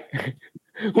was like,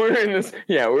 we're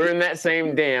in that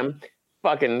same dam.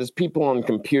 Fucking, there's people on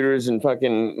computers and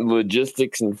fucking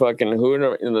logistics and fucking who,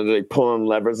 they pulling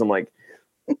levers. I'm like,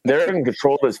 they're in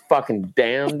control of this fucking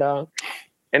dam, dog.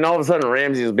 And all of a sudden,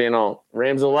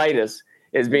 Ramsolitis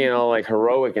is being all like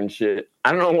heroic and shit.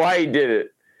 I don't know why he did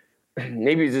it.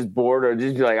 Maybe he's just bored or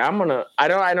just be like, I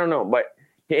don't know. But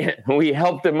we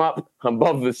helped him up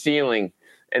above the ceiling,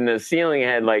 and the ceiling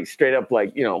had like straight up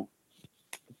like,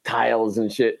 tiles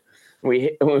and shit.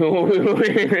 We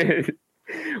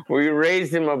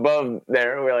raised him above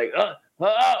there. We're like, oh,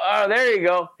 there you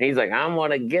go. And he's like, I'm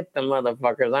gonna get the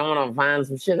motherfuckers. I'm gonna find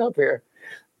some shit up here.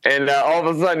 And all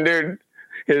of a sudden, dude,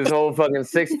 his whole fucking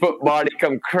 6-foot body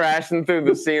come crashing through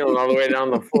the ceiling all the way down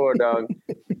the floor, dog.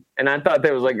 And I thought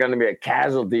there was like gonna be a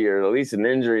casualty or at least an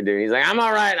injury, dude. He's like, I'm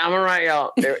all right,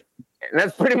 y'all. And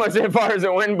that's pretty much as far as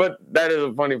it went. But that is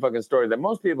a funny fucking story that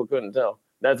most people couldn't tell.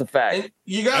 That's a fact. And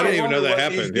you got to even know that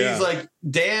happened. These like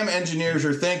dam engineers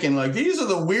are thinking like, these are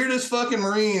the weirdest fucking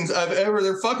Marines I've ever.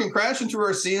 They're fucking crashing through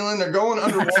our ceiling. They're going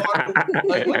underwater.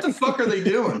 Like, what the fuck are they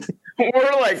doing?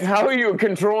 We're like, how are you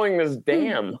controlling this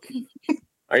dam?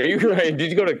 Did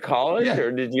you go to college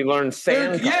or did you learn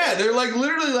sand? They're like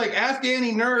literally like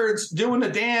Afghani nerds doing the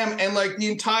dam, and like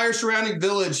the entire surrounding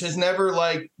village has never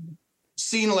like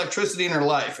seen electricity in her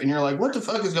life, and you're like, what the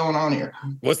fuck is going on here?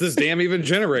 What's this dam even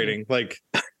generating? Like,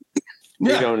 we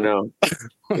don't know.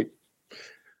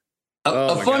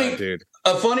 A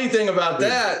funny thing about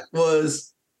that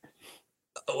was,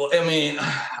 I mean,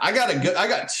 I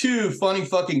got 2 funny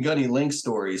fucking Gunny Link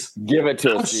stories. Give it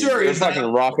to us. I'm sure he's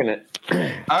fucking rocking it.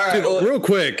 All right, dude, real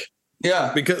quick.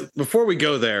 Yeah, because before we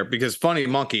go there, because Funny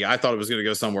Monkey, I thought it was going to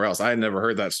go somewhere else. I had never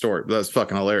heard that story, but that's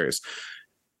fucking hilarious.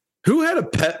 Who had a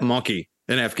pet monkey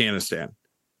in Afghanistan?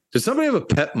 Did somebody have a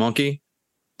pet monkey?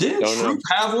 Didn't Troop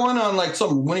have one on like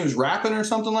when he was rapping or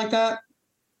something like that?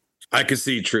 I could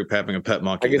see Troop having a pet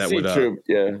monkey. I could see Troop,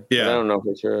 yeah. I don't know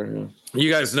for sure. Yeah.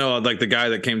 You guys know, like the guy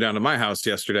that came down to my house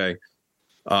yesterday.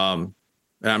 And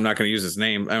I'm not going to use his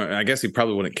name. I guess he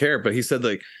probably wouldn't care, but he said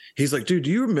he's like, dude,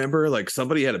 do you remember like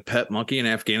somebody had a pet monkey in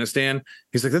Afghanistan?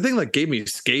 He's like, the thing like gave me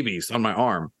scabies on my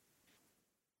arm.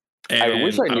 And I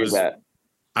wish I knew that.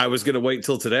 I was going to wait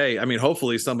till today. I mean,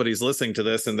 hopefully somebody's listening to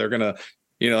this and they're going to,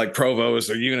 like Provost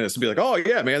or Eunice and be like, oh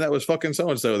yeah, man, that was fucking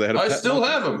so-and-so. They had a pet still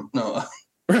monkey. have them. No.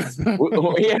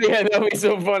 Yeah, that'd be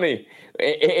so funny.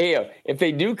 Hey, if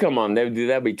they do come on, that'd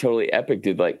be totally epic,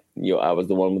 dude. Like, I was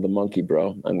the one with the monkey,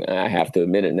 bro. I have to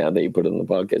admit it now that you put it on the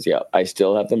podcast. Yeah, I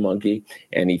still have the monkey,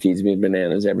 and he feeds me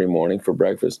bananas every morning for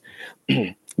breakfast.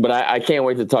 But I can't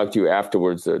wait to talk to you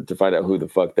afterwards to find out who the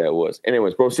fuck that was.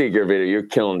 Anyways, proceed, your video. You're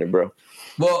killing it, bro.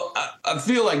 Well, I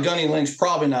feel like Gunny Link's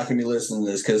probably not going to be listening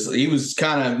to this because he was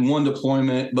kind of one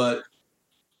deployment, but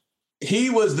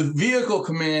he was the vehicle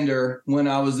commander when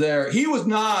I was there. He was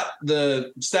not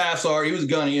the staff sergeant. He was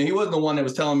Gunny. He wasn't the one that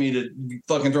was telling me to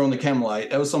fucking throw in the chem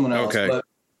light. That was someone else. Okay.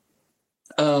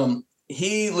 But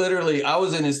he literally, I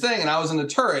was in his thing and I was in the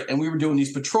turret and we were doing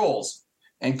these patrols.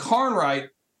 And Carnwright,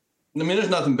 I mean, there's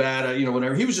nothing bad,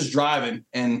 whatever. He was just driving.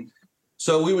 And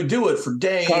so we would do it for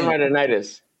day.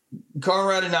 Carnwright-initis,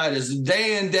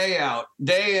 day in, day out.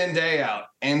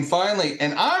 And finally,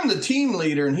 and I'm the team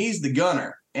leader and he's the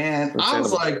gunner. And I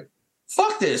was like,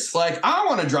 fuck this. Like, I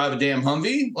want to drive a damn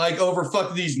Humvee, like over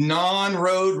fuck these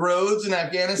non-road roads in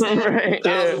Afghanistan. Right,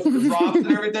 drops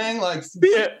and everything. Like,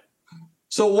 yeah.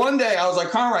 So one day I was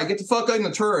like, Conrad, get the fuck out in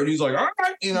the turret. He's like, all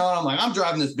right. And I'm like, I'm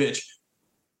driving this bitch.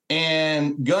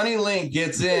 And Gunny Link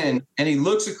gets in and he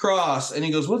looks across and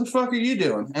he goes, what the fuck are you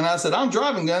doing? And I said, I'm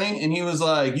driving, Gunny. And he was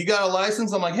like, you got a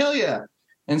license? I'm like, hell yeah.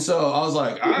 And so I was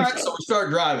like, all right. So we start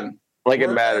driving. Like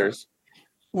it matters.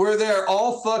 We're there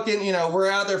all fucking, we're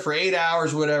out there for 8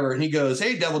 hours, whatever. And he goes,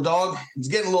 hey, devil dog, it's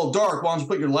getting a little dark. Why don't you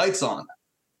put your lights on?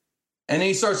 And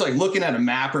he starts like looking at a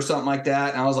map or something like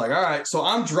that. And I was like, all right. So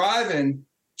I'm driving,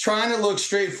 trying to look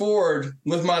straight forward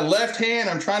with my left hand.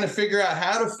 I'm trying to figure out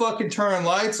how to fucking turn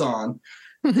lights on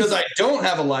because I don't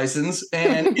have a license.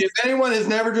 And if anyone has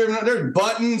never driven, there's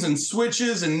buttons and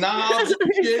switches and knobs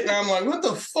and shit. And I'm like, what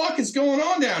the fuck is going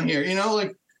on down here?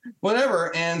 Like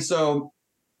whatever. And so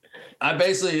I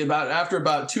basically after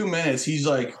about 2 minutes, he's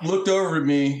like looked over at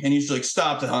me and he's like,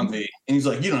 stop the Humvee. And he's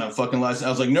like, you don't have a fucking license. I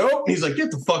was like, nope. And he's like, get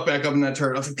the fuck back up in that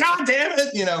turret. I was like, God damn it.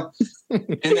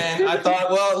 And then I thought,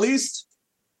 well, at least,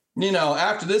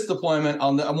 after this deployment,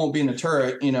 I won't be in the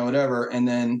turret, whatever. And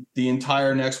then the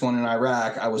entire next one in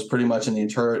Iraq, I was pretty much in the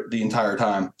turret the entire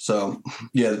time. So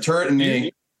yeah, the turret and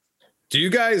me. Do you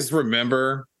guys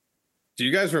remember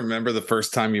the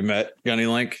first time you met Gunny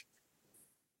Link?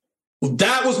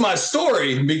 That was my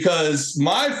story because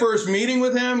my first meeting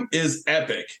with him is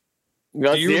epic.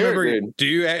 Do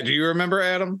you remember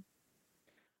Adam?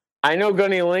 I know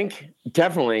Gunny Link.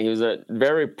 Definitely. He was a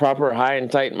very proper, high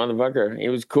and tight motherfucker. He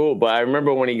was cool. But I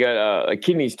remember when he got a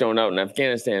kidney stone out in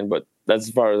Afghanistan, but that's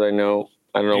as far as I know.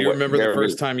 I don't know. Do you remember the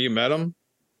first time you met him?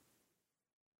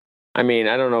 I mean,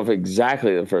 I don't know if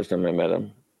exactly the first time I met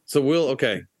him. So we'll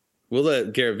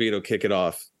let Garrett Vito kick it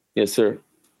off. Yes, sir.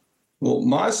 Well,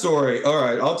 my story. All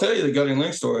right, I'll tell you the Gunny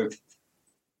Link story.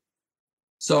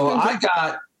 So I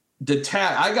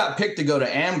got picked to go to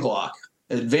AMGLOC,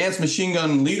 Advanced Machine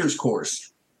Gun Leaders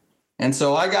Course. And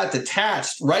so I got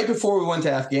detached right before we went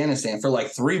to Afghanistan for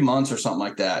like 3 months or something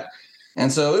like that.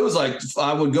 And so it was like,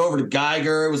 I would go over to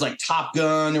Geiger. It was like Top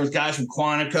Gun. There was guys from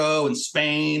Quantico and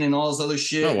Spain and all this other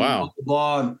shit. Oh, wow. And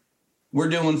blah, and we're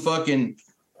doing fucking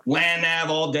land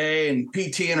nav all day and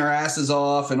PTing our asses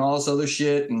off and all this other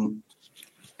shit. And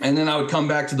then I would come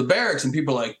back to the barracks and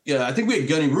people were like, yeah, I think we had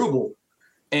Gunny Rubel.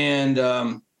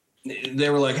 And they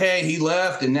were like, hey, he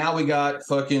left and now we got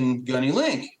fucking Gunny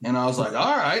Link. And I was like,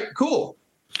 all right, cool.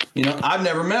 I've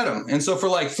never met him. And so for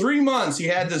like 3 months, he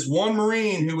had this one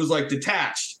Marine who was like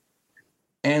detached.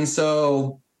 And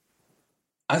so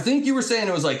I think you were saying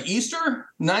it was like Easter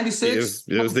 96?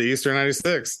 It was the Easter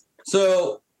 96.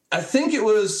 So I think it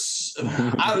was,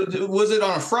 was it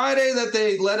on a Friday that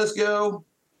they let us go?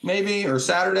 Maybe, or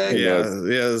Saturday. Yeah,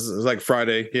 it was like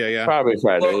Friday. Yeah. Probably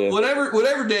Friday. Well, yeah.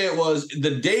 Whatever day it was,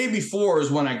 the day before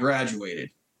is when I graduated.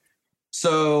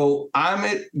 So I'm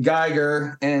at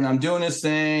Geiger and I'm doing this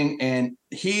thing, and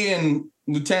he and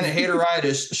Lieutenant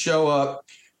Hateritis show up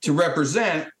to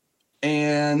represent,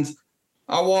 and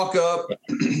I walk up,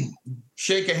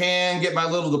 shake a hand, get my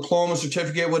little diploma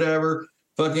certificate, whatever,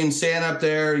 fucking stand up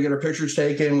there, you get our pictures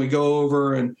taken, we go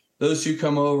over, and those two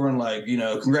come over and like,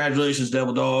 congratulations,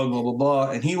 Devil Dog, blah, blah,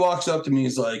 blah. And he walks up to me.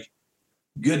 He's like,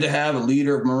 good to have a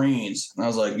leader of Marines. And I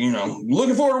was like,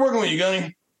 looking forward to working with you,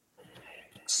 Gunny.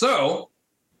 So,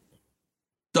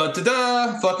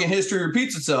 fucking history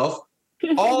repeats itself.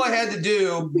 All I had to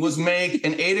do was make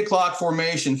an 8 o'clock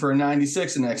formation for a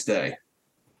 96 the next day.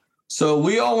 So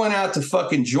we all went out to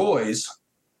fucking Joy's,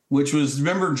 which was,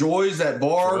 remember Joy's, that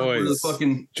bar? Joy's. The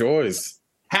fucking Joy's.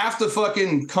 half the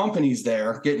fucking company's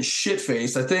there getting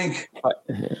shit-faced. I think,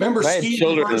 remember if I had Steve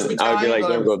children, First I would be Battalion, like,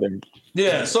 don't go there.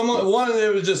 yeah, one of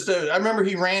them was just, I remember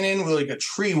he ran in with like a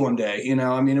tree one day, you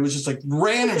know, I mean, it was just like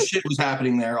random shit was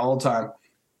happening there all the time.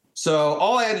 So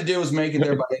all I had to do was make it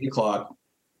there by 8 o'clock.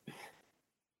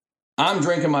 I'm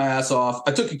drinking my ass off.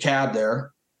 I took a cab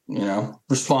there, you know,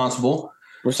 responsible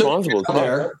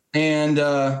there. And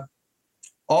all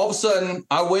of a sudden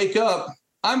I wake up,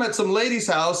 I'm at some lady's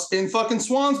house in fucking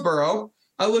Swansboro.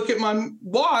 I look at my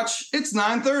watch, it's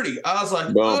 9:30. I was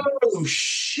like, boom. Oh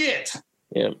shit.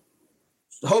 Yeah.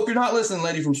 Hope you're not listening,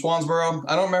 lady from Swansboro.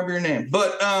 I don't remember your name,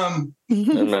 but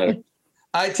doesn't matter.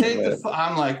 I take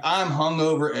I'm like, I'm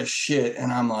hungover as shit.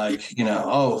 And I'm like, you know,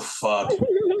 oh fuck.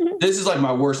 This is like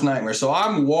my worst nightmare. So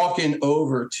I'm walking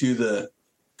over to the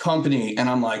company and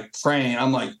I'm like praying.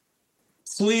 I'm like,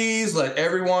 please let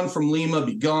everyone from Lima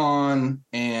be gone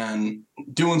and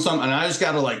doing something. And I just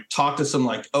got to like talk to some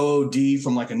like OOD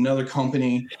from like another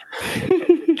company.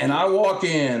 And I walk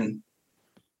in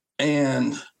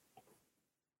and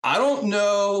I don't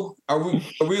know. Are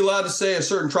we allowed to say a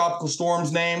certain tropical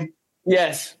storm's name?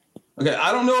 Yes. Okay.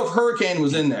 I don't know if Hurricane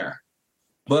was in there,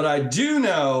 but I do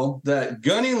know that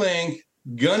Gunny Link,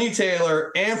 Gunny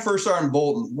Taylor, and First Sergeant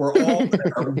Bolton were all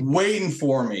there waiting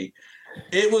for me.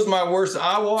 It was my worst.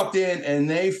 I walked in and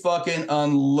they fucking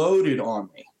unloaded on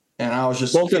me. And I was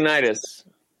just Boltonitis.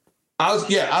 I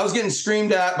was getting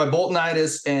screamed at by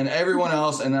Boltonitis and everyone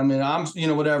else. And I mean, I'm, you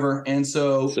know, whatever. And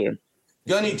so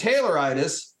Gunny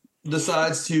Tayloritis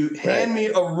decides to hand me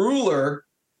a ruler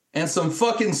and some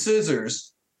fucking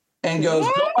scissors and goes,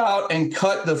 go out and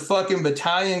cut the fucking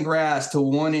battalion grass to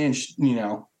 1 inch, you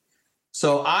know.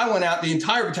 So I went out, the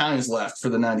entire battalion's left for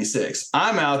the 96.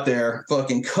 I'm out there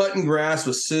fucking cutting grass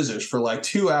with scissors for like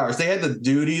 2 hours. They had the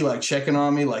duty like checking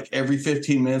on me like every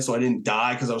 15 minutes so I didn't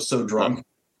die because I was so drunk.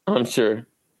 I'm sure.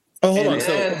 Oh, hold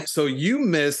on. So you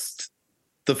missed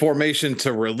the formation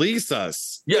to release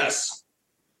us. Yes.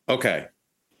 Okay.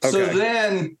 So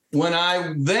then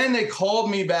then they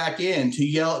called me back in to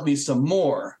yell at me some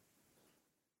more.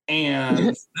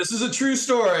 And this is a true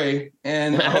story.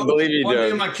 And I believe you one do.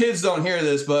 day my kids don't hear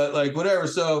this, but like whatever.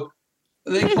 So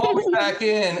they called me back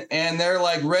in and they're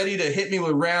like ready to hit me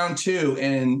with round 2.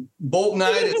 And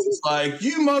Boltonitis is like,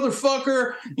 you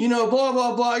motherfucker, you know, blah,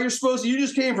 blah, blah. You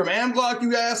just came from Amblock,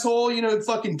 you asshole, you know,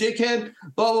 fucking dickhead,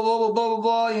 blah, blah, blah, blah, blah, blah,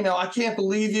 blah. You know, I can't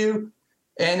believe you.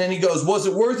 And then he goes, was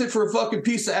it worth it for a fucking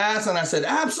piece of ass? And I said,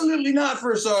 absolutely not,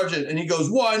 for a sergeant. And he goes,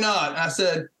 why not? And I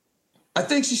said, I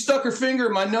think she stuck her finger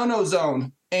in my no-no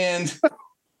zone. And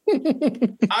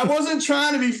I wasn't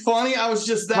trying to be funny. I was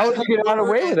just that. How did you get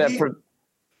away with that?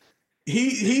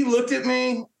 He looked at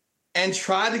me and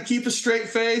tried to keep a straight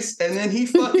face. And then he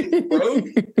fucking broke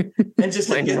and just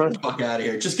like, get the fuck out of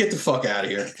here. Just get the fuck out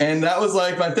of here. And that was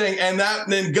like my thing. And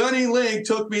then Gunny Link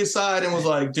took me aside and was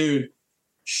like, dude,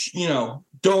 you know,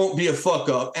 don't be a fuck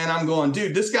up. And I'm going,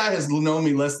 dude, this guy has known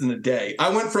me less than a day. I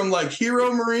went from like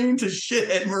hero Marine to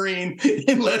shithead Marine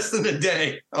in less than a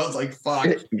day. I was like, fuck.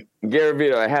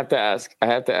 Garavito, I have to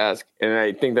ask, and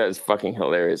I think that is fucking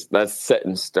hilarious. That's set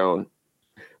in stone.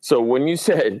 So when you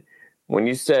said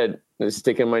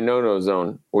stick in my no-no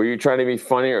zone, were you trying to be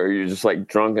funny or were you just like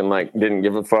drunk and like didn't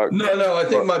give a fuck? No, I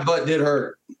think my butt did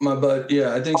hurt. My butt,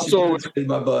 yeah, I think she did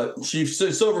my butt. She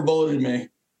silver bulleted me.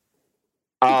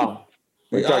 Oh.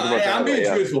 We talked about that. I'm being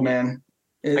truthful, man.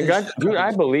 Dude,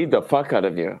 I believe the fuck out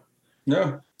of you.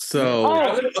 No. So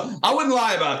I wouldn't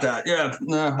lie about that. Yeah.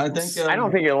 No, I think I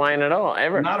don't think you're lying at all,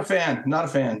 ever. Not a fan.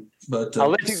 But I'll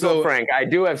let you go, Frank. I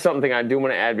do have something I do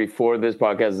want to add before this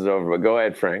podcast is over, but go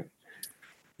ahead, Frank.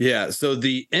 Yeah. So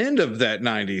the end of that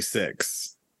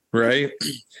 96, right,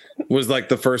 was like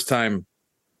the first time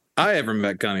I ever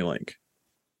met Gunny Link,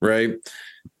 right?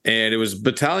 And it was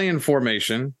battalion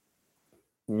formation.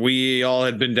 We all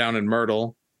had been down in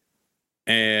Myrtle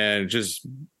and just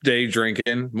day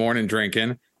drinking, morning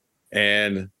drinking.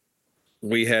 And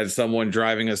we had someone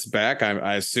driving us back.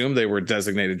 I assume they were a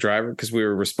designated driver because we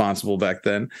were responsible back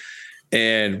then.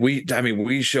 And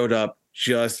we showed up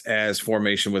just as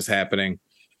formation was happening.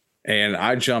 And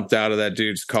I jumped out of that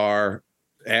dude's car.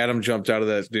 Adam jumped out of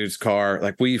that dude's car.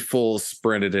 Like we full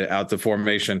sprinted it out to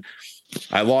formation.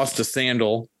 I lost a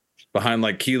sandal behind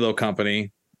like Kilo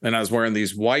Company. And I was wearing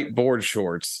these white board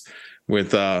shorts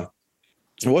with, it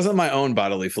wasn't my own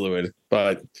bodily fluid,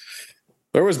 but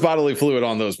there was bodily fluid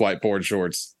on those white board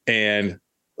shorts. And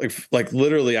like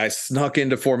literally I snuck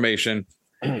into formation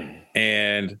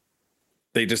and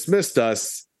they dismissed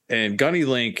us. And Gunny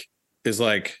Link is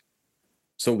like,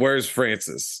 so where's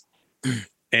Francis?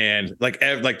 And like,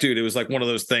 dude, it was like one of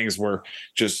those things where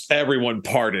just everyone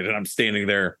parted and I'm standing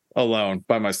there alone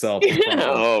by myself.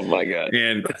 Oh my God.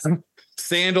 And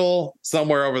sandal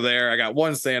somewhere over there. I got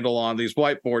one sandal on, these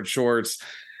whiteboard shorts.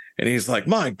 And he's like,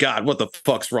 my God, what the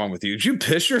fuck's wrong with you? Did you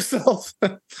piss yourself?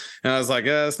 And I was like,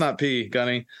 it's not pee,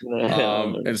 Gunny.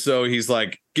 And so he's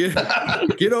like, get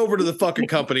over to the fucking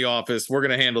company office. We're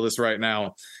going to handle this right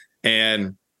now.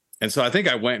 And so I think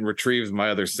I went and retrieved my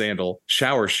other sandal,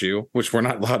 shower shoe, which we're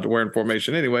not allowed to wear in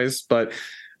formation anyways. But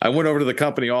I went over to the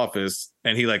company office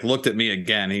and he like looked at me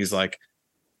again. He's like,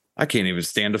 I can't even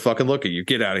stand to fucking look at you.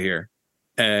 Get out of here.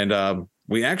 And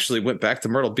we actually went back to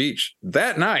Myrtle Beach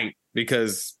that night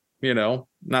because,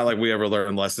 not like we ever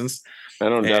learned lessons. I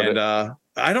don't doubt it.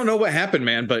 I don't know what happened,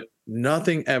 man, but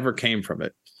nothing ever came from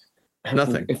it.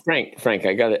 Nothing. Frank,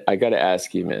 I gotta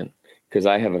ask you, man, because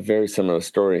I have a very similar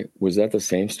story. Was that the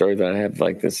same story that I have,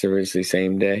 like the seriously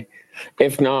same day?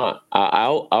 If not,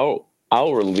 I'll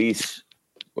release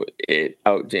it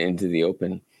out into the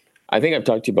open. I think I've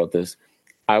talked to you about this.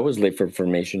 I was late for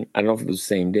formation. I don't know if it was the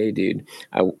same day, dude.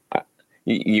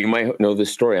 You might know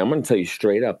this story. I'm going to tell you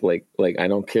straight up, like I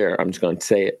don't care. I'm just going to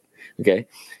say it, okay?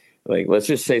 Like, let's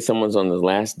just say someone's on the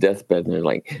last deathbed, and they're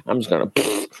like, I'm just going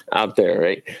to out there,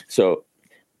 right? So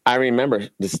I remember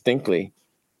distinctly,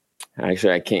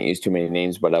 actually, I can't use too many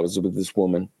names, but I was with this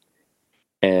woman,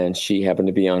 and she happened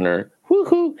to be on her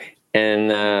woohoo,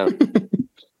 and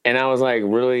and I was like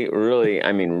really, really,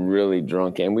 really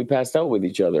drunk, and we passed out with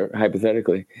each other,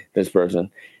 hypothetically, this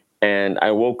person, and I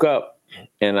woke up,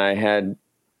 and I had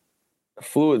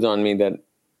fluids on me that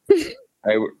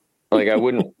I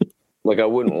wouldn't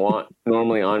want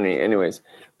normally on me. Anyways,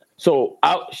 so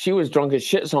she was drunk as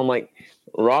shit. So I'm like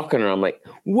rocking her. I'm like,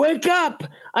 wake up!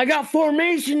 I got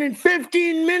formation in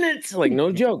 15 minutes. Like,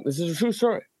 no joke. This is a true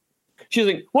story. She's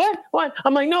like, what?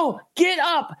 I'm like, no, get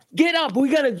up. We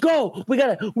gotta go. We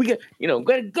gotta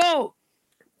go.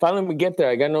 Finally, we get there.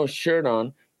 I got no shirt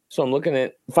on, so I'm looking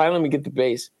at. Finally, we get the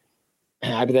base.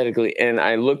 Hypothetically, and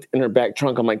I looked in her back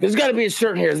trunk. I'm like, there's got to be a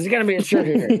shirt here.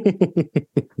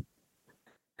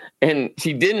 And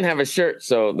she didn't have a shirt,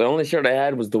 so the only shirt I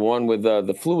had was the one with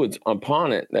the fluids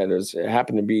upon it. It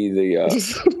happened to be the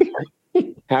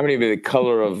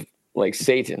color of like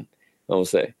Satan, I'll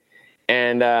say.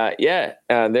 And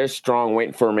they're strong,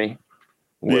 waiting for me.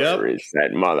 Where is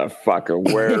that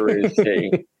motherfucker? Where is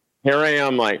he? Here I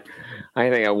am, like I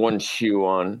think I have one shoe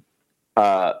on.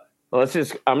 I'm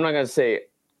not going to say,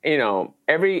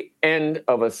 every end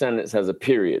of a sentence has a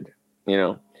period,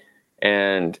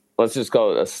 and let's just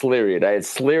call it a sleriod. I had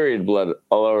sleriod blood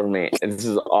all over me. And this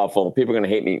is awful. People are going to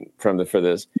hate me for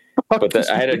this, but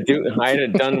I had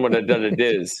done what it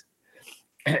is.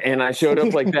 And I showed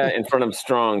up like that in front of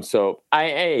Strong. So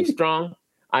Strong,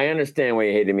 I understand why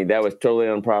you hated me. That was totally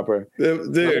improper.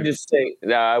 Dude. Let me just say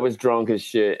that I was drunk as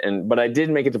shit. But I did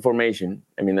make it to formation.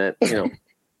 I mean, that,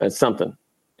 that's something.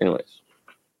 Anyways,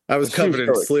 I was covered in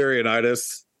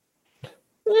Slerianitis.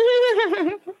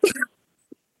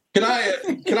 Can I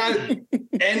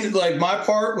end like my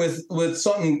part with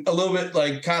something a little bit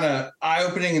like kind of eye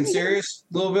opening and serious,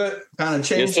 a little bit kind of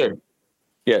change? Yes, sir.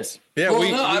 Yes. Yeah.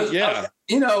 I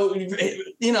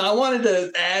wanted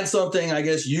to add something, I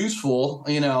guess, useful.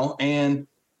 And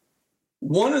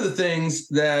one of the things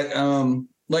that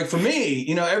like for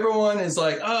me, everyone is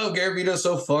like, oh, Gary Vito's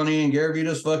so funny and Gary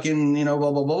Vito's fucking, blah,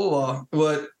 blah, blah, blah, blah.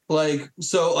 But like,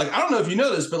 so like, I don't know if you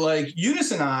know this, but like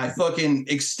Eunice and I fucking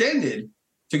extended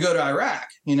to go to Iraq,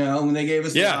 when they gave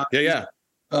us of,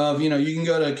 you can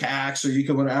go to CAX or you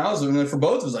can go to House. And then for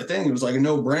both of us, I think it was like a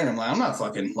no-brainer. I'm like, I'm not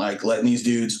fucking like letting these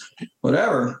dudes,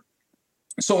 whatever.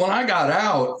 So when I got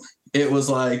out, it was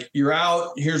like, you're out,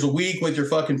 here's a week with your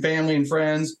fucking family and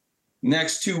friends.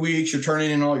 Next 2 weeks, you're turning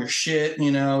in all your shit,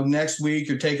 next week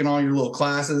you're taking all your little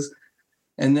classes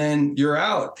and then you're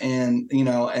out. And,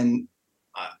 and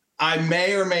I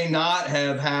may or may not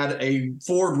have had a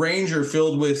Ford Ranger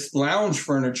filled with lounge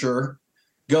furniture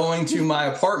going to my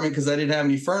apartment because I didn't have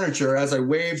any furniture as I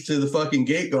waved to the fucking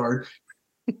gate guard.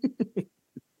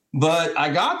 But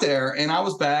I got there and I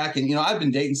was back and, I've been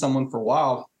dating someone for a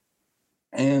while.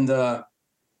 And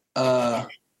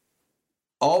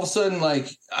all of a sudden, like,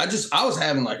 I was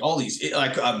having like all these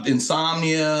like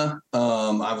insomnia.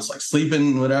 I was like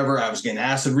sleeping, whatever. I was getting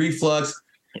acid reflux.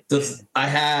 I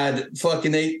had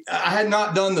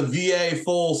not done the VA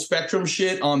full spectrum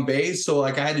shit on base. So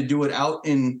like I had to do it out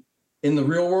in the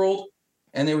real world.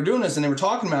 And they were doing this and they were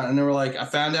talking about it. And they were like, I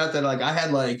found out that like I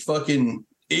had like fucking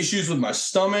issues with my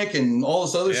stomach and all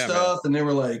this other stuff. Man. And they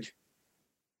were like,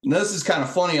 this is kind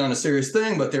of funny on a serious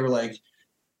thing, but they were like,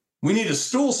 we need a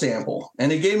stool sample.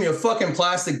 And they gave me a fucking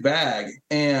plastic bag.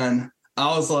 And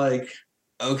I was like,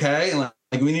 okay. And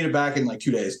like we need it back in like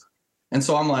 2 days. And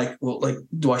so I'm like, well, like,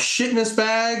 do I shit in this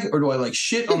bag or do I like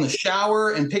shit on the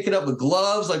shower and pick it up with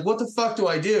gloves? Like, what the fuck do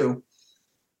I do?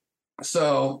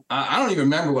 So I don't even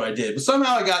remember what I did, but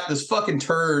somehow I got this fucking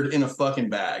turd in a fucking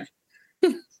bag.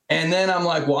 And then I'm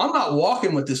like, well, I'm not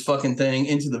walking with this fucking thing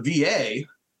into the VA.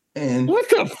 And what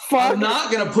the fuck? I'm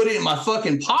not going to put it in my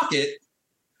fucking pocket.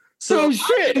 So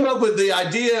I came up with the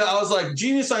idea. I was like,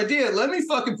 genius idea. Let me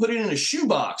fucking put it in a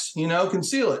shoebox,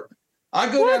 conceal it. I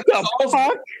go down to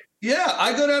Salisbury. Yeah,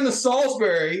 I go down to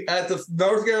Salisbury at the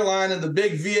North Carolina, the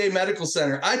big VA medical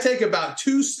center. I take about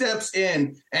 2 steps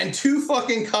in and 2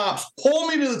 fucking cops pull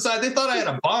me to the side. They thought I had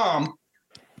a bomb.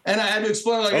 And I had to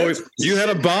explain like, oh, you had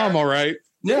a bomb, all right.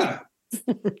 Yeah.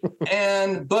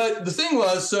 But the thing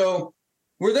was, so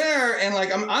we're there and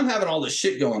like I'm having all this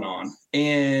shit going on.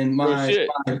 And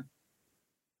my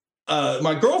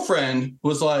girlfriend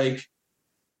was like,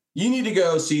 you need to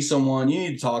go see someone, you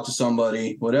need to talk to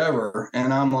somebody, whatever.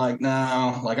 And I'm like,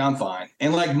 no, like I'm fine.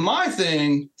 And like my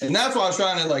thing, and that's why I was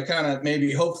trying to like kind of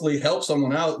maybe hopefully help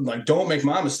someone out and like don't make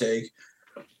my mistake.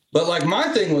 But like my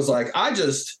thing was like, I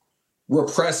just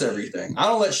repress everything. I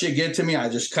don't let shit get to me. I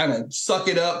just kind of suck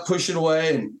it up, push it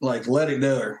away, and like let it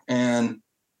go. And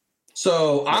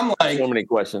so I'm like, so many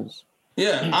questions.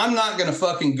 Yeah, I'm not gonna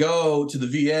fucking go to the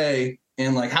VA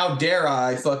and like, how dare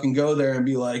I fucking go there and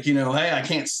be like, hey, I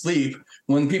can't sleep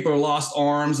when people are lost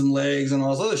arms and legs and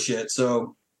all this other shit.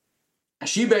 So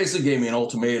she basically gave me an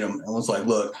ultimatum and was like,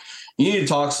 look, you need to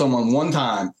talk to someone one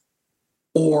time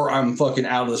or I'm fucking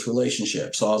out of this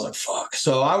relationship. So I was like, fuck.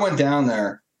 So I went down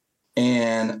there.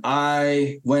 And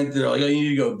I went there, like, oh, you need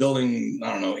to go building,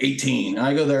 I don't know, 18. And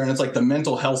I go there and it's like the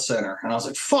mental health center. And I was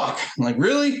like, fuck. I'm like,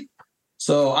 really?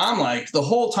 So I'm like, the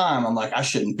whole time, I'm like, I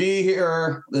shouldn't be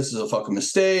here. This is a fucking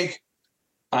mistake.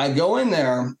 I go in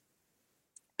there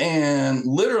and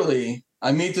literally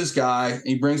I meet this guy.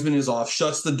 He brings me in his office,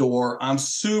 shuts the door. I'm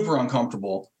super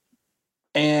uncomfortable.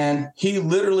 And he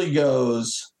literally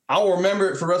goes, I'll remember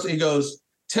it for the rest of it. He goes,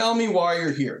 tell me why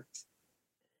you're here.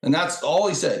 And that's all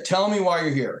he said. Tell me why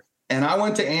you're here. And I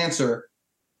went to answer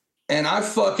and I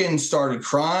fucking started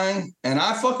crying and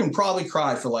I fucking probably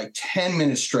cried for like 10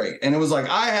 minutes straight. And it was like,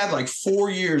 I had like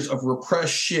 4 years of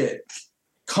repressed shit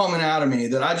coming out of me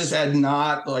that I just had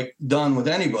not like done with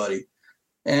anybody.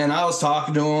 And I was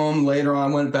talking to him later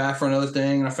on, I went back for another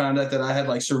thing and I found out that I had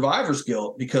like survivor's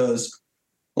guilt because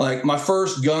like my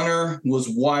first gunner was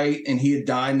white and he had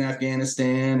died in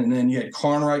Afghanistan. And then you had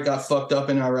Carnwright got fucked up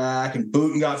in Iraq and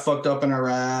Booten got fucked up in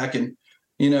Iraq. And,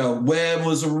 Webb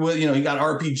was, he got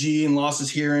RPG and lost his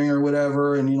hearing or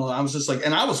whatever. And, I was just like,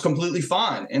 and I was completely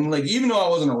fine. And like, even though I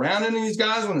wasn't around any of these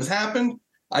guys when this happened,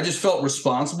 I just felt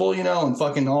responsible, and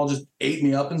fucking all just ate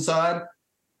me up inside.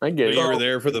 I get it. You were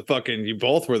there for you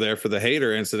both were there for the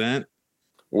hater incident.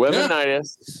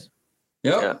 Webinitis.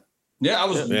 Yep. Yeah. Yeah, I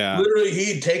was literally,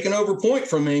 he'd taken over point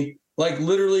from me, like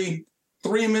literally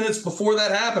 3 minutes before that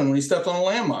happened when he stepped on a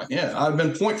landmine. Yeah, I'd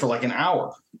been point for like an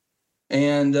hour.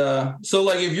 And so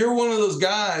like, if you're one of those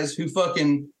guys who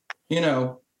fucking,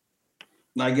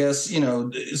 I guess,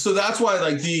 so that's why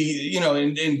like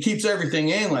and keeps everything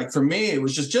in. Like for me, it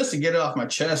was just to get it off my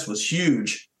chest was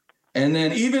huge. And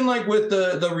then even like with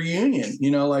the reunion,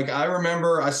 like I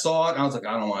remember I saw it and I was like,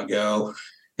 I don't want to go.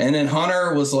 And then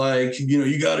Hunter was like,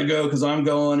 you got to go because I'm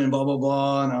going and blah, blah,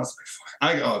 blah. And I was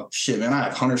like, oh, shit, man, I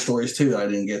have Hunter stories too that I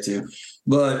didn't get to.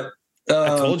 But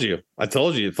I told you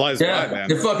it flies by,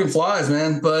 man. It fucking flies,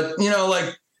 man. But,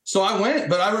 so I went.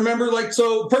 But I remember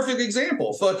so perfect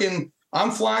example. Fucking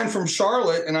I'm flying from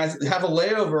Charlotte and I have a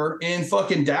layover in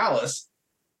fucking Dallas.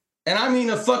 And I mean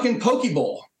a fucking Poke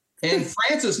Bowl. And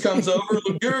Francis comes over,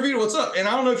 Vita, what's up? And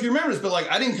I don't know if you remember this, but like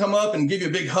I didn't come up and give you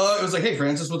a big hug. It was like, hey,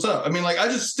 Francis, what's up? I mean, like I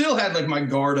just still had like my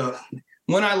guard up.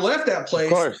 When I left that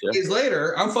place days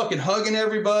later, I'm fucking hugging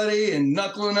everybody and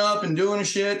knuckling up and doing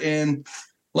shit. And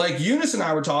like Eunice and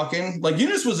I were talking, like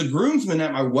Eunice was a groomsman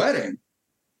at my wedding.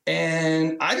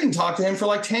 And I didn't talk to him for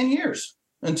like 10 years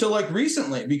until like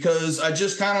recently, because I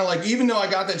just kind of like, even though I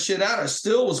got that shit out, I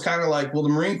still was kind of like, well, the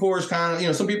Marine Corps is kind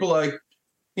of, some people like,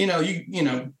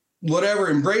 whatever,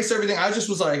 embrace everything. I just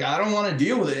was like, I don't want to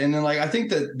deal with it. And then like, I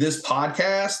think that this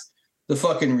podcast, the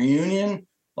fucking reunion,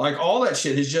 like all that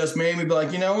shit has just made me be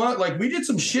like, you know what? Like we did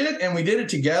some shit and we did it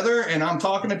together and I'm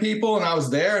talking to people and I was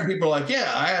there and people are like,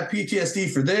 yeah, I had PTSD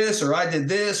for this, or I did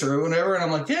this or whatever. And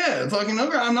I'm like, yeah, fucking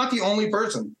okay. I'm not the only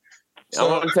person. So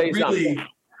I want to tell you something.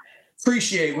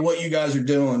 Appreciate what you guys are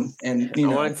doing. And I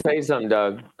want to tell you something,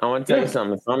 Doug. I want to tell you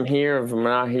something. If I'm here, if I'm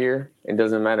not here, it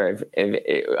doesn't matter.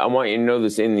 If I want you to know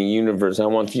this in the universe. I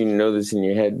want you to know this in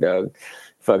your head, Doug.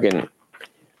 Fucking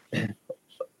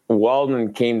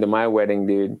Waldman came to my wedding,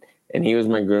 dude, and he was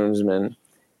my groomsman.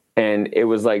 And it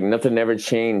was like nothing ever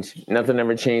changed. Nothing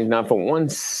ever changed. Not for 1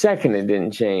 second it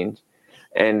didn't change.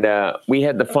 And we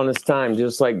had the funnest time,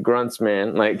 just like grunts,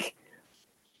 man. Like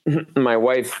my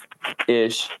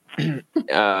wife-ish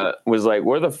was like,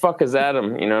 where the fuck is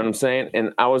Adam? You know what I'm saying?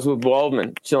 And I was with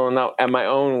Waldman chilling out at my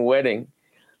own wedding.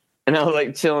 And I was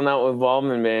like chilling out with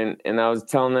Waldman, man. And I was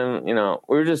telling them, you know,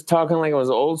 we were just talking like it was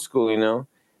old school, you know.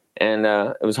 And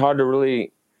it was hard to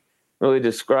really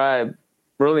describe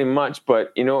really much,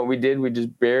 but you know what we did? We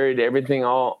just buried everything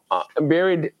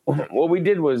what we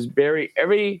did was bury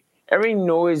every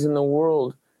noise in the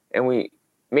world, and we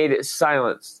made it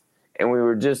silenced. And we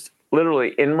were just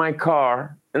literally in my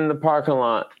car in the parking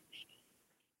lot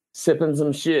sipping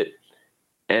some shit.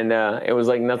 And it was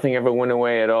like nothing ever went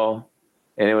away at all.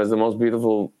 And it was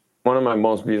one of my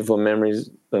most beautiful memories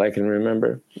that I can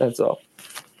remember. That's all.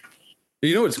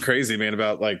 You know what's crazy, man,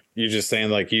 about like you just saying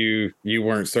like you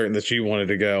weren't certain that you wanted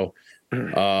to go.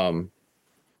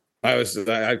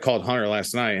 I called Hunter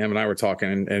last night. Him and I were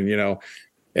talking, and you know,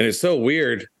 and it's so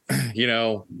weird, you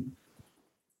know.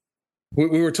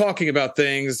 We were talking about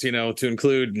things, you know, to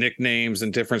include nicknames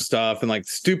and different stuff and like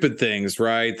stupid things,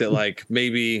 right? That like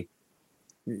maybe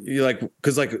you like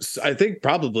because like I think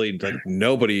probably like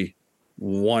nobody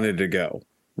wanted to go,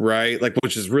 right? Like,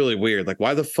 which is really weird. Like,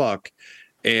 why the fuck?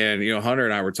 And, you know, Hunter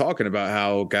and I were talking about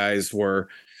how guys were,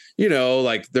 you know,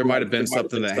 like there might have been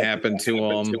something that happened to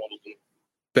them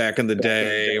back in the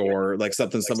day, or like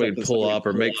something somebody would pull up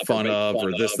or make fun of, or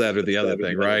this, that, or the other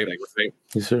thing, right?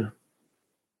 Yes, sir.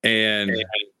 And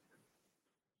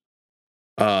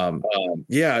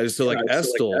yeah, so like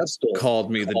Estel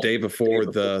called me the day before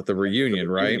the reunion,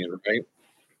 right?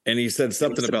 And he said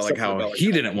something about like how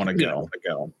he didn't want to go.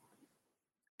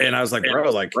 And I was like,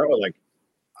 bro, like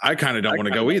I kind of don't want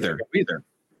to go either.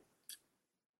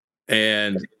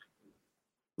 And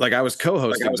like I was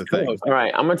co-hosting the thing. All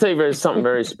right, I'm gonna tell you something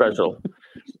very special,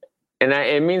 and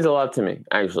it means a lot to me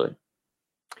actually,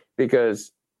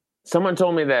 because someone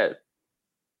told me that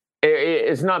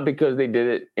it's not because they did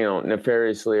it, you know,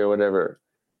 nefariously or whatever,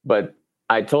 but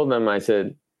I told them, I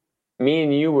said, me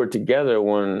and you were together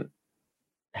when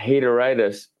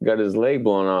Hateritis got his leg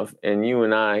blown off, and you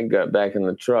and I got back in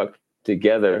the truck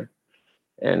together.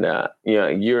 And you know,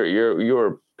 you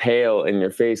were pale in your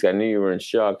face. I knew you were in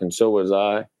shock, and so was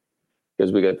I,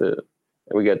 because we got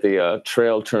the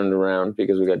trail turned around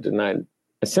because we got denied.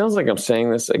 It sounds like I'm saying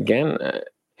this again.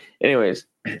 Anyways,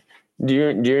 do you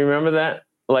remember that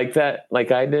like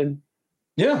I did?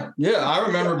 Yeah. I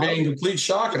remember being in complete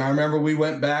shock, and I remember we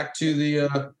went back to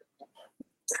the.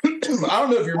 I don't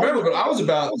know if you remember, but I was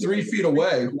about 3 feet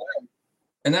away.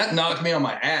 And that knocked me on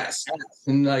my ass.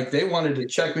 And like they wanted to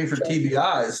check me for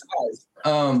TBIs.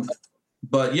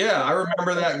 But yeah, I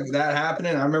remember that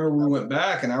happening. I remember we went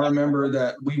back, and I remember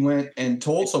that we went and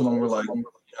told someone, we're like,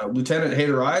 Lieutenant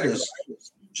Hateritis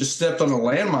just stepped on a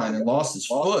landmine and lost his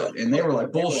foot. And they were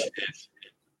like, bullshit.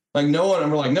 Like no one,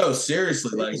 and we're like, no,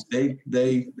 seriously, like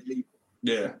they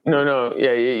yeah. No,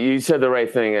 yeah, you said the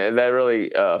right thing. That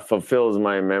really fulfills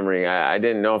my memory. I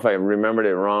didn't know if I remembered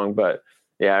it wrong, but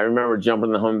yeah, I remember jumping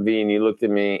in the Humvee, and you looked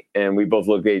at me, and we both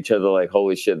looked at each other like,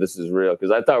 holy shit, this is real. Because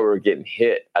I thought we were getting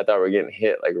hit. I thought we were getting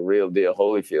hit like a real deal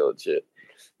Holyfield shit,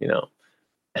 you know.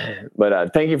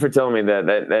 But thank you for telling me that.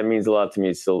 That means a lot to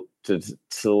me, so to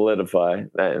solidify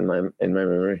that in my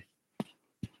memory.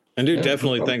 And dude,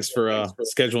 definitely thanks for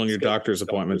scheduling your doctor's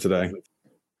appointment today.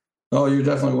 Oh, you're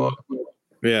definitely welcome.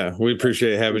 Yeah, we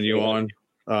appreciate having you on.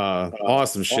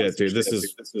 Awesome shit, dude. This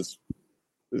is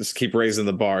just keep raising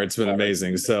the bar. It's been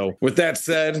amazing. So with that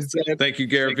said, thank you,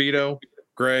 Garavito.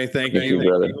 Gray, thank you,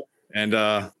 brother. And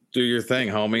do your thing,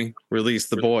 homie. Release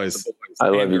the boys. I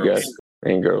love you guys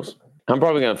and girls. I'm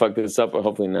probably going to fuck this up, but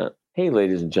hopefully not. Hey,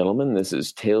 ladies and gentlemen, this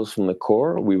is Tales from the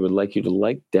Core. We would like you to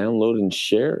like, download, and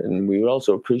share. And we would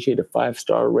also appreciate a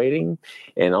 5-star rating.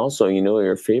 And also, you know,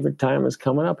 your favorite time is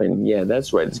coming up. And yeah,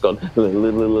 that's right. It's called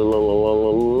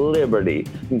Liberty.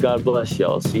 God bless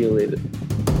y'all. See you later.